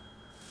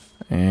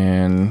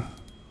 And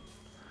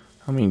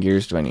how many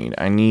gears do I need?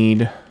 I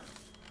need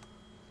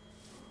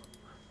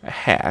a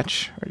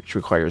hatch, which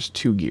requires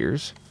 2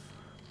 gears.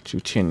 2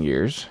 tin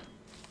gears.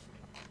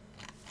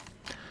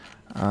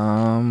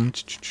 And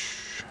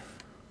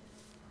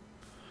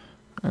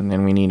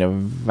then we need a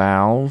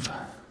valve.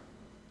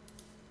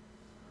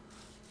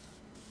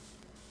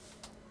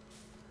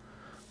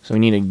 So we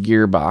need a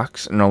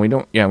gearbox. No, we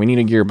don't. Yeah, we need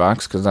a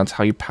gearbox because that's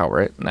how you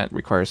power it. And that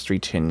requires 3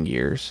 tin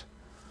gears.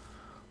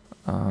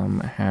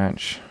 A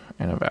hatch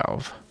and a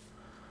valve.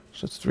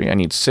 So it's 3. I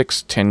need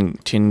 6 tin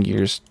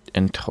gears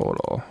in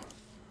total.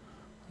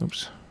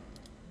 Oops.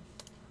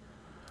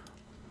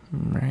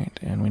 Right,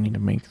 and we need to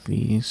make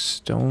the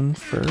stone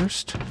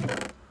first.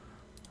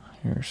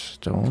 Here's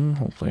stone,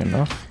 hopefully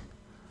enough.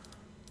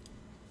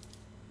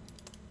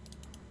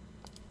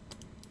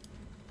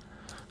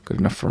 Good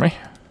enough for me.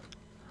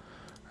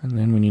 And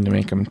then we need to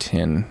make them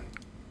tin.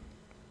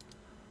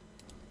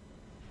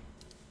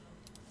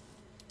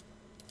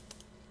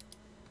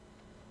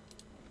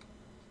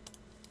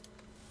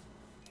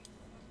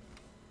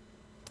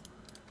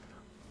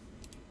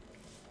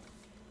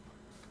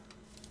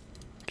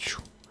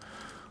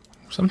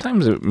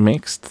 Sometimes it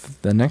makes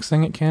the next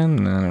thing it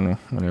can. I don't know,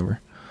 whatever.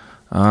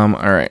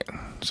 Alright,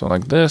 so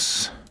like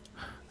this.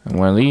 And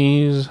one of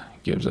these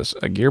gives us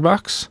a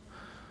gearbox,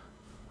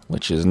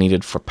 which is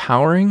needed for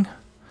powering.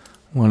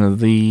 One of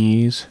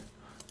these,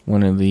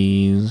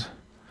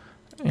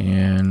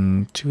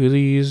 and 2 of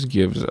these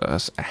gives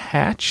us a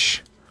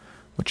hatch,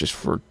 which is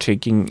for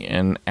taking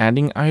and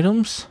adding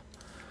items.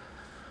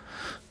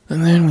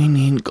 And then we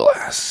need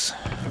glass.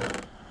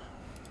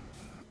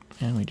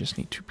 And we just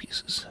need 2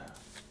 pieces.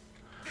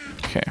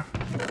 Okay.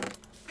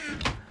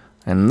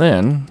 And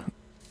then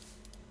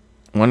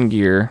 1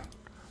 gear,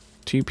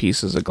 2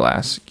 pieces of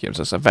glass gives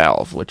us a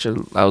valve, which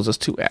allows us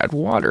to add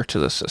water to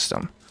the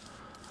system.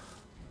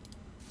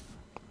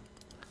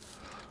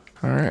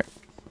 Alright.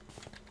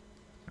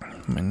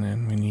 And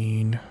then we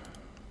need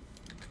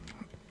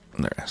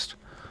the rest.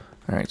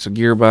 Alright, so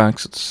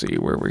gearbox, let's see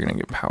where we're going to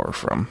get power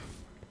from.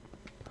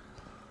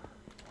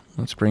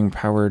 Let's bring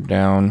power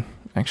down.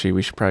 Actually,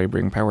 we should probably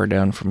bring power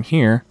down from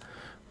here.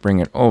 Bring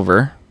it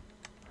over.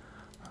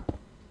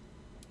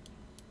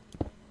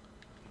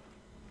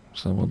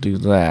 So we'll do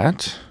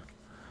that.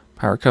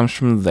 Power comes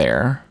from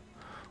there.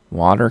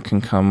 Water can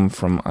come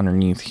from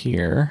underneath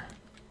here.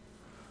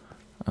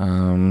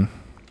 How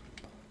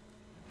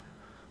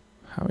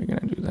are we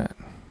going to do that?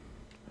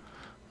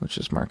 Let's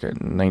just mark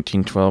it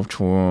 1912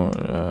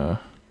 to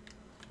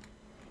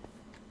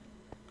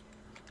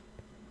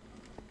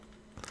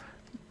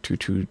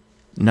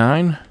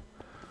 229.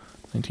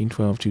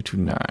 1912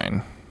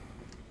 229.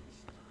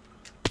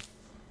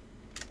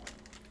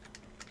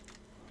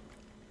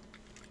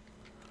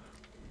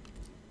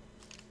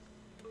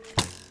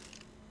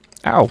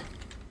 Ow.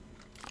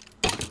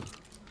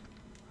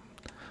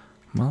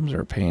 Moms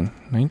are a pain.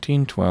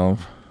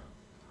 1912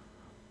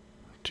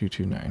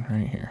 229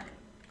 right here.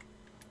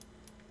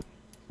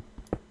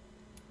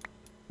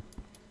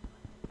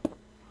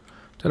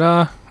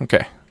 Ta-da!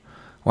 Okay.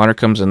 Water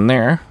comes in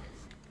there.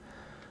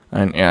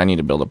 And yeah, I need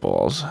to build up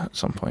walls at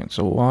some point.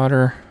 So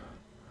water,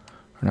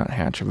 or not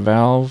hatch,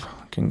 valve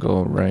can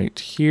go right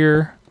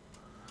here.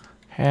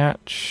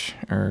 Hatch,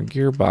 or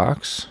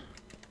gearbox,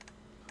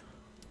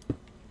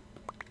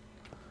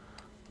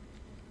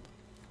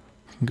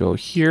 can go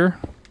here.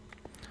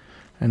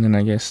 And then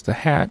I guess the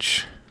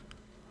hatch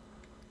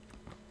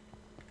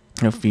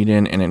will feed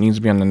in, and it needs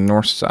to be on the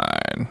north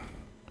side.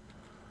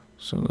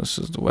 So this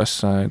is the west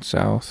side,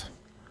 south.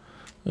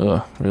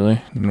 Ugh,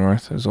 really?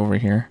 North is over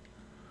here.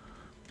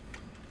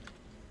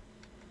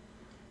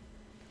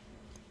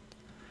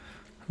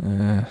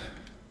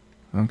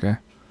 Okay.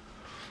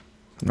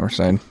 North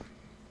side.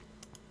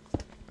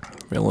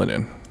 Fill it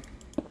in.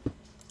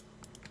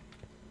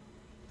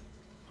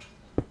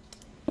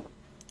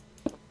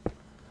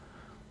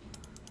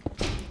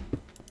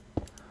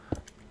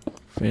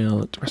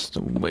 Fill it the rest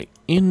of the way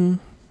in.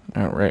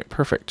 Alright,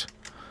 perfect.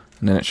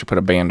 And then it should put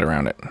a band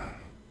around it.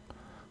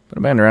 Put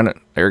a band around it.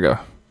 There we go.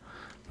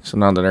 So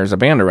now that there's a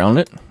band around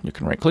it, you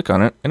can right click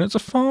on it, and it's a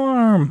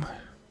farm.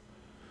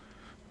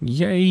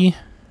 Yay.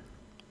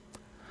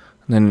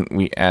 And then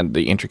we add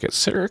the intricate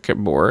circuit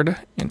board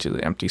into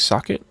the empty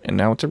socket, and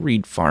now it's a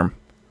reed farm.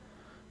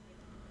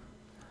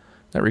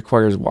 That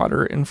requires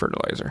water and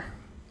fertilizer.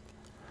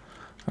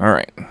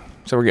 Alright,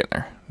 so we're getting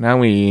there.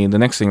 Now the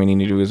next thing we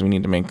need to do is we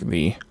need to make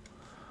the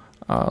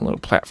little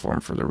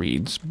platform for the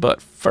reeds.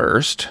 But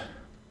first,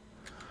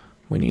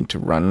 we need to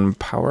run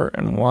power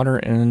and water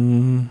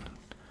and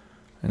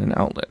an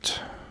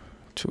outlet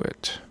to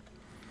it.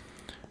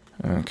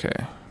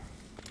 Okay.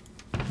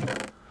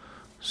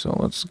 So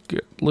let's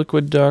get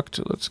liquid duct,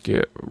 let's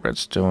get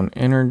redstone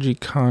energy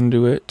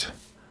conduit,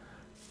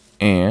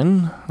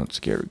 and let's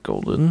get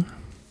golden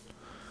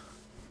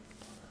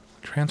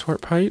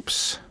transport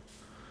pipes.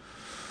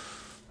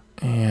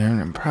 And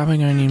I'm probably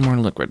going to need more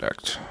liquid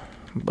duct,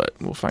 but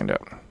we'll find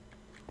out.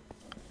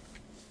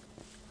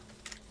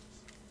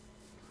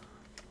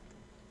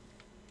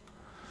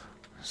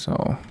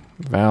 So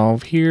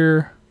valve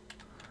here.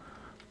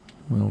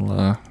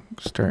 We'll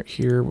start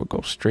here. We'll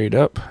go straight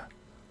up.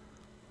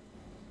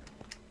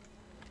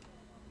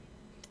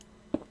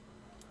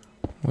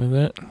 With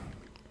it.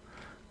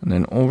 And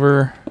then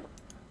over.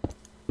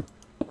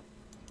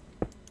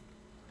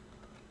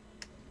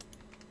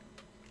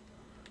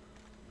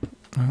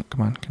 Oh,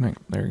 come on, connect.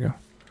 There you go.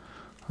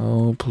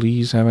 Oh,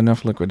 please have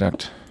enough liquid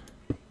duct.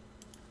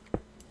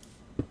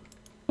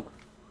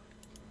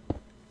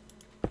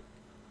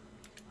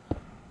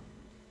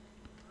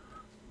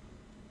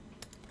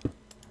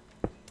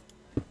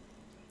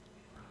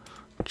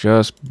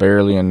 Just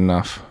barely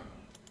enough.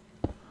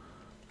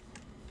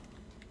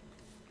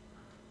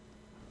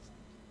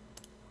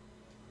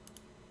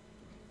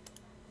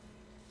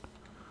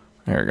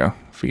 There we go.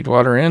 Feed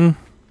water in.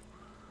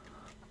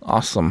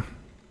 Awesome.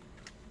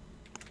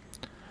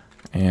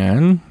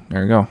 And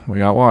there we go. We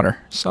got water.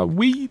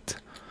 Sweet.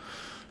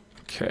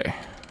 Okay.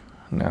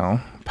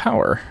 Now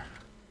power.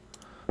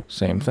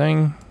 Same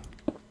thing.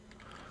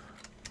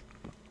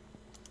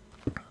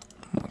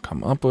 I'll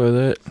come up with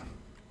it.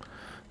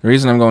 The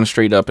reason I'm going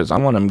straight up is I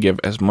want to give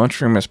as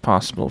much room as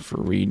possible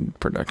for reed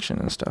production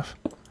and stuff.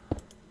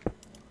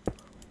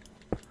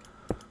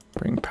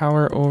 Bring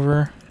power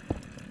over.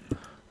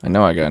 I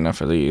know I got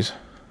enough of these.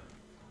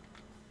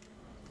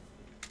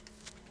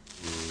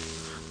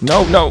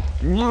 No, no.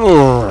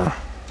 Ugh.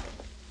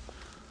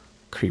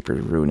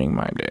 Creeper's ruining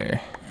my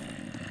day.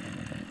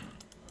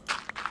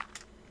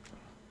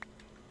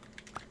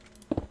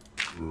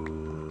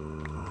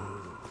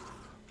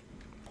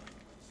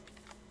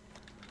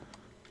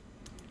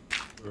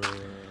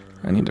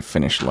 I need to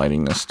finish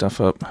lighting this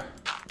stuff up.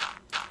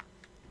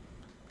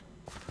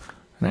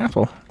 An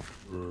apple.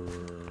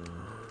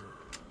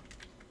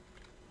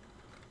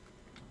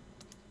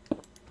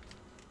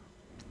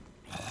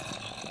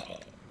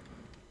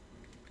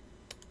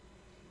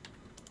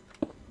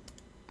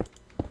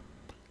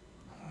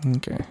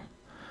 Okay.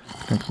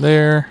 Connect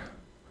there.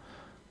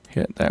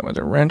 Hit that with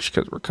a wrench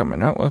because we're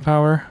coming out with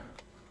power.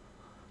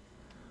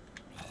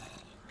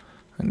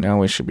 And now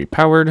we should be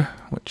powered,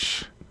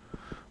 which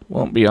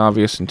won't be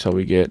obvious until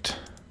we get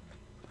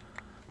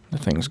the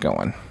things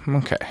going.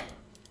 Okay.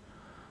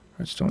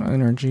 Redstone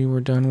energy we're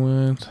done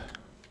with.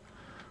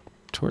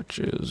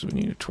 Torches. We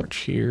need a torch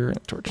here, and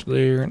a torch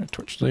there, and a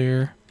torch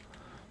there.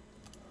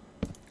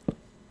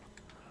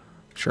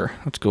 Sure,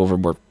 let's go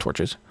overboard with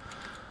torches.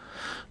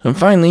 And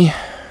finally,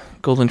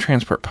 golden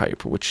transport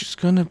pipe, which is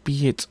going to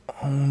be its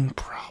own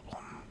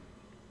problem.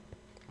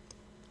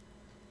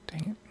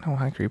 Dang it. No,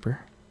 hi, creeper.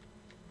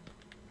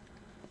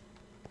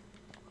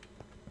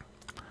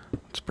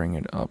 Let's bring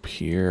it up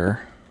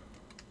here.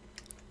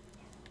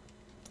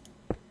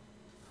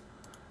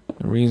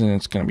 The reason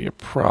it's going to be a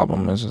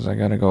problem is I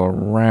got to go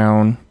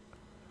around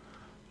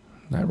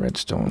that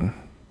redstone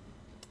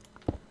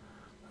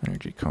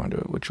energy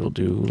conduit, which we'll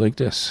do like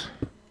this.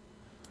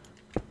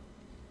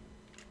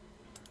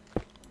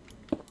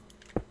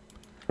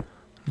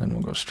 Then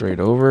we'll go straight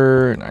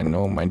over, and I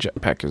know my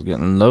jetpack is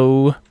getting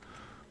low.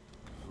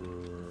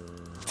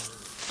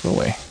 Go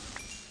away.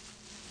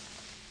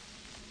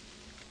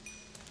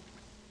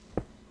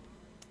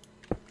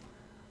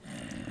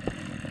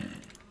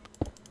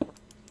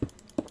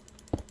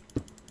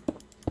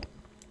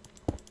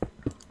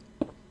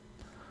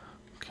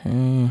 Okay.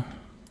 And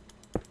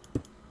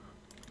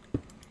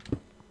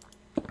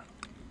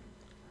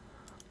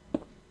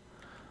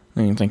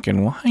you're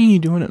thinking, why are you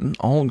doing it in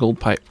all gold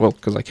pipe? Well,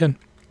 because I can.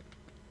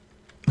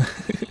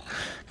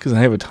 Because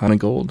I have a ton of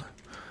gold.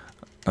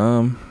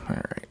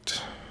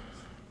 Alright.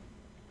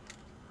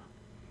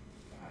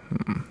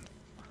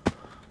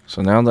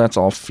 So now that's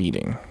all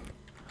feeding.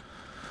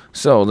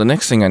 So the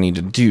next thing I need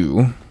to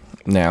do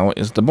now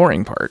is the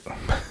boring part.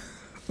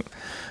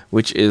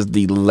 Which is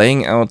the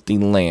laying out the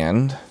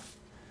land.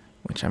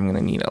 Which I'm going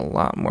to need a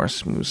lot more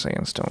smooth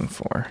sandstone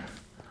for.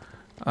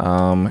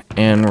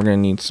 And we're going to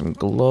need some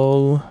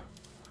glow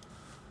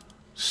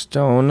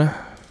stone.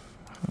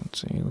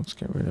 Let's see, let's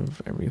get rid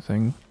of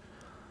everything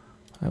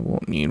I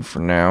won't need for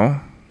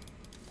now.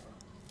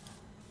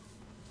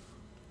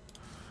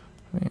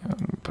 Yeah, I'm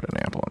going to put an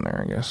apple in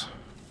there, I guess.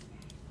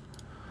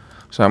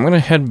 So I'm going to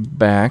head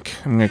back.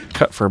 I'm going to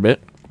cut for a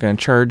bit. I'm going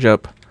to charge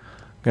up.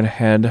 I'm going to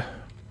head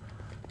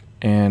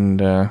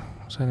and,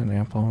 is that an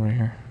apple right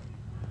here?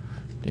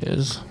 It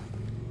is.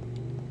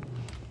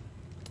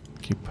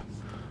 Keep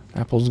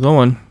apples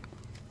going.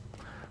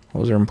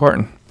 Those are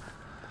important.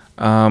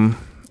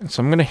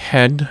 So I'm going to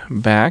head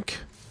back,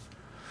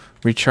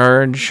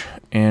 recharge,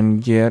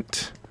 and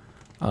get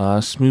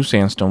smooth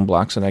sandstone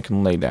blocks that I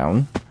can lay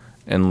down,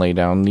 and lay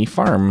down the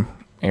farm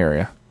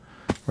area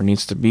where it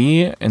needs to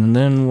be, and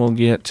then we'll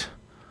get,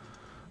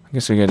 I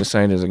guess we got to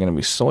decide, is it going to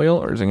be soil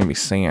or is it going to be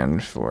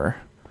sand for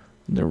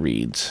the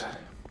reeds?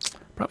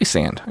 Probably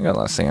sand. I got a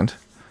lot of sand.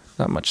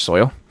 Not much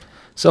soil.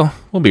 So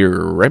we'll be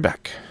right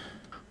back.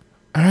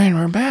 Alright,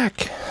 we're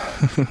back.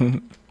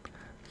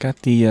 Got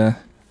the,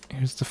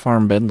 here's the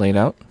farm bed laid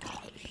out.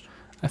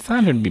 I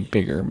thought it'd be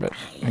bigger, but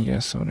I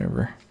guess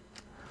whatever.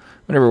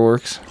 Whatever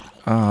works.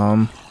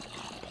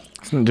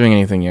 It's not doing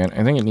anything yet.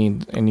 I think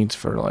it needs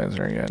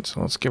fertilizer yet,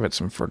 so let's give it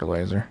some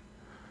fertilizer.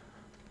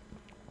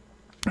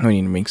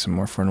 We need to make some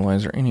more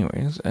fertilizer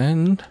anyways,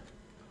 and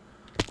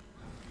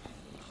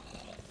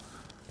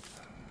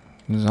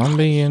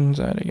zombie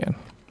inside again.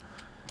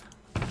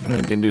 I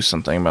need to do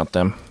something about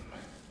them.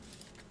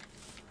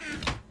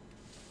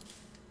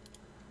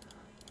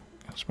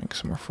 Let's make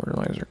some more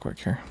fertilizer quick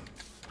here.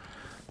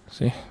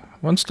 See,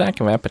 1 stack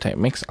of apatite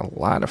makes a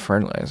lot of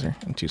fertilizer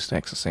and 2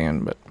 stacks of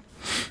sand, but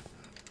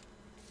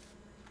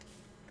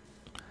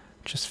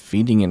just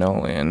feeding it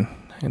all in,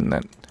 and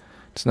that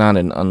it's not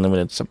an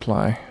unlimited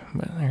supply.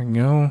 But there you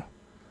go,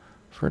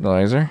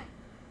 fertilizer.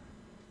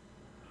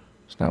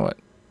 So now what?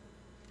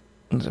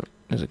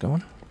 Is it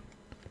going?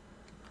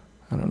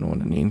 I don't know what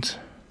it needs.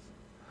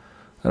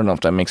 I don't know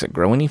if that makes it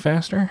grow any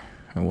faster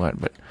or what,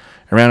 but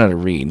I ran out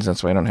of reeds.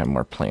 That's why I don't have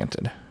more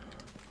planted.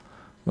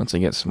 Once I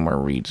get some more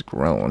reeds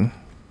grown,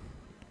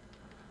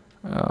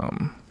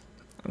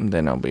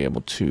 then I'll be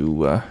able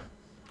to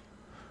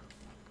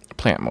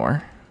plant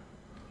more.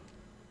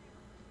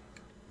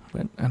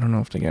 But I don't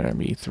know if they gotta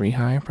be 3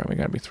 high. Probably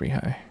gotta be 3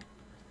 high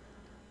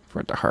for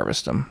it to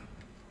harvest them.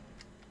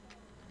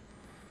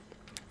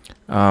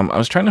 I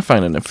was trying to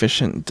find an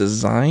efficient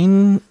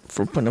design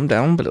for putting them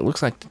down, but it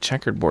looks like the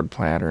checkerboard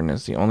pattern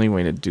is the only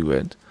way to do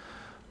it,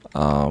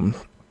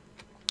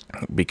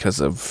 because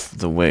of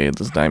the way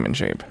this diamond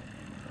shape.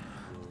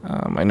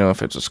 I know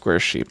if it's a square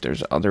shape,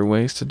 there's other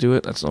ways to do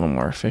it that's a little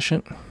more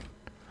efficient.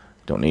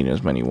 Don't need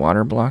as many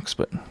water blocks,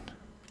 but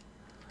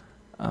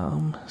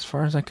as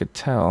far as I could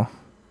tell,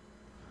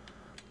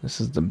 this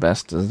is the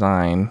best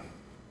design.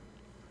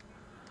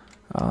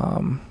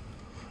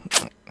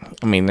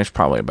 I mean, there's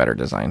probably a better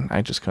design.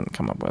 I just couldn't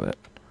come up with it.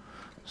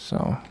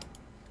 So,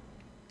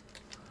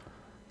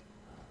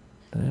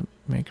 did it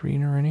make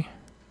read already?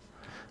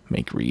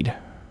 Make read.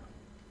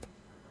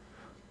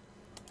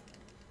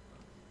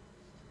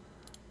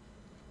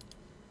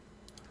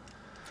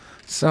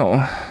 So,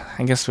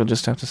 I guess we'll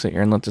just have to sit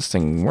here and let this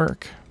thing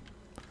work.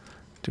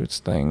 Do its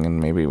thing, and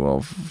maybe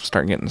we'll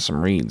start getting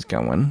some reeds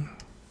going.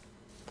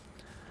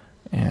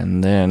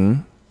 And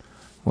then,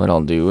 what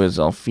I'll do is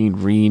I'll feed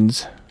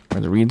reeds, or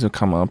the reeds will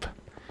come up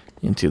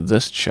into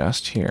this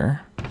chest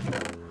here.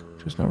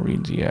 There's no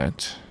reeds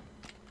yet.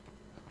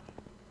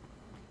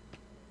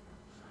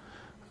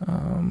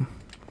 I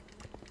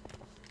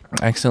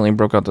accidentally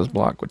broke out this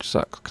block, which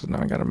sucks, because now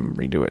I gotta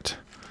redo it.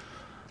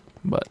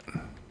 But,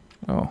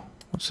 oh,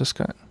 what's this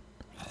got?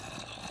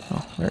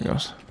 Oh, there it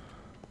goes.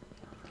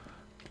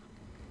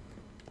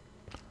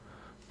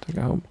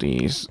 I hope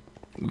the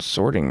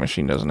sorting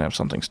machine doesn't have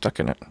something stuck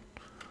in it.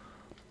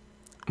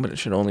 But it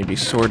should only be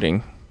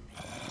sorting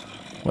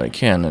what it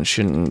can, and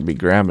shouldn't be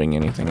grabbing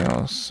anything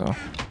else, so.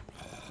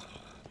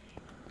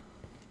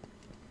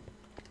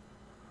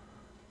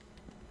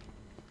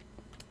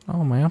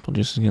 Oh, my apple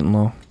juice is getting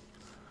low.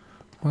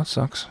 Well, that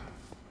sucks.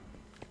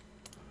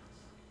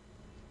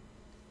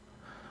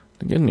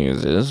 The good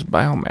news is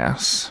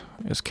biomass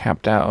is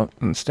capped out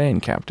and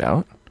staying capped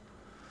out,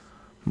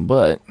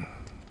 but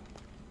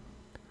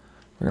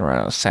we're going to run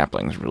out of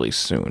saplings really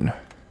soon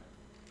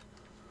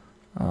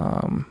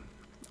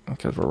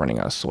because we're running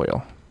out of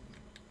soil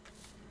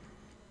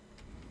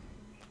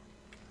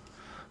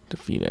to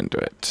feed into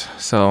it.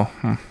 So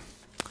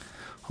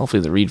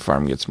hopefully the reed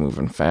farm gets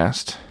moving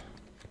fast.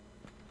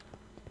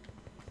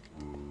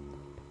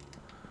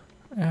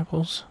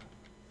 Apples.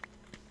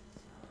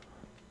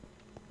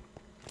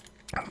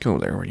 Go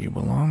there where you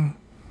belong.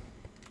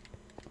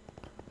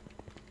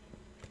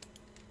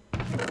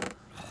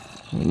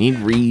 We need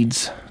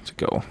reeds to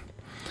go.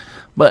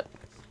 But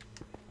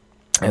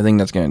I think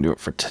that's going to do it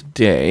for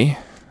today.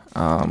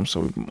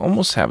 So we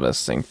almost have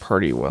this thing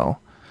pretty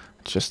well.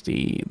 It's just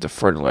the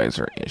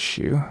fertilizer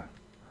issue.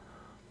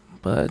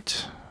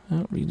 But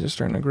reeds are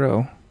starting to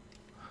grow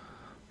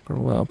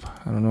up.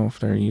 I don't know if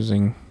they're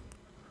using...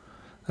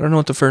 I don't know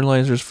what the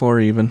fertilizer's for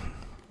even.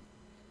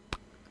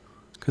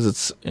 Because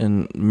it's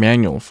in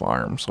manual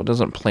farm, so it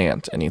doesn't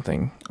plant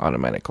anything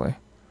automatically.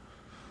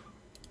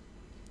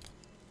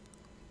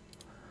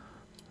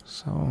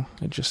 So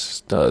it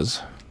just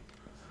does,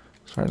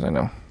 as far as I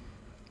know.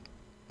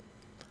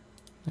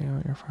 Lay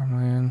out your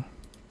farmland.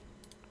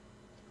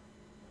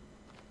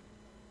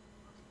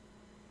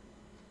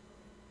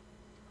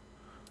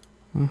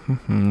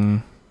 Mm-hmm.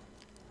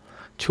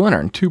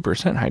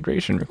 202%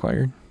 hydration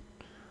required.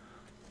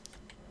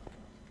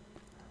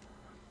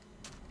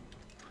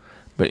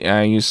 But yeah,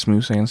 I use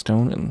smooth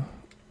sandstone, and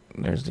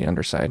there's the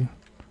underside.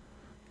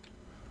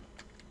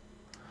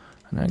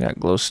 And I got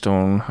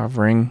glowstone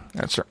hovering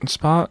at certain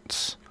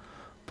spots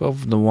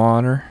above the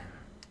water.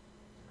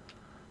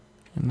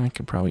 And I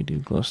could probably do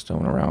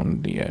glowstone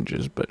around the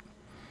edges, but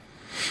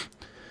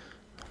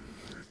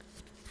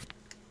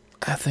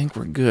I think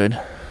we're good.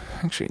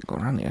 Actually, go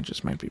around the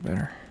edges might be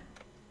better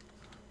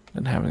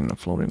than having the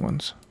floating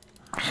ones.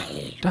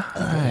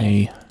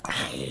 Die.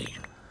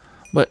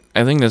 But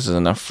I think this is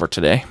enough for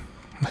today.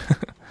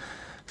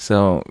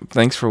 So,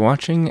 thanks for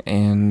watching,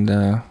 and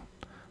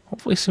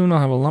hopefully soon I'll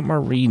have a lot more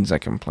reeds I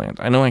can plant.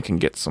 I know I can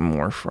get some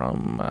more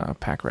from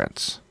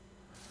Packrat's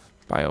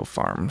bio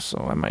farm,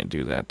 so I might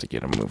do that to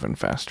get them moving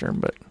faster.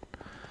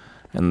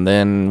 And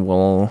then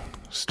we'll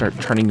start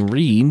turning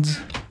reeds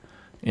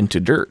into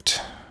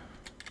dirt,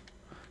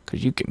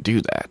 because you can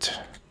do that.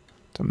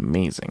 It's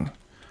amazing.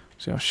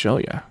 So I'll show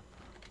you.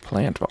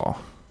 Plant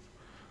ball.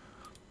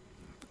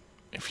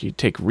 If you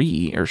take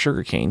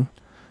sugarcane,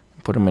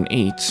 put them in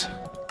 8,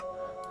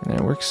 and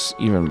it works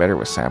even better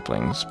with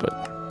saplings, but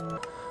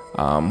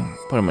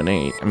put them in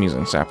 8. I'm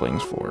using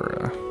saplings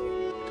for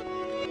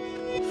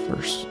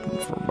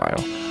bio,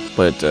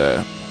 but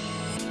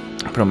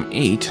put them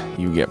 8,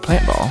 you get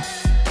plant ball.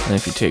 And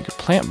if you take a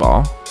plant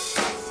ball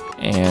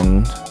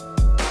and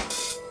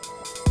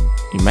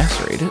you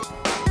macerate it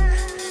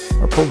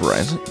or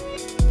pulverize it,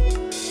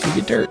 you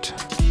get dirt.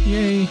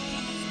 Yay!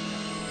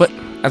 But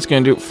that's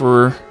gonna do it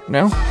for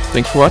now.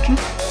 Thanks for watching,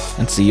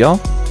 and see y'all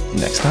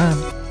next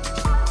time.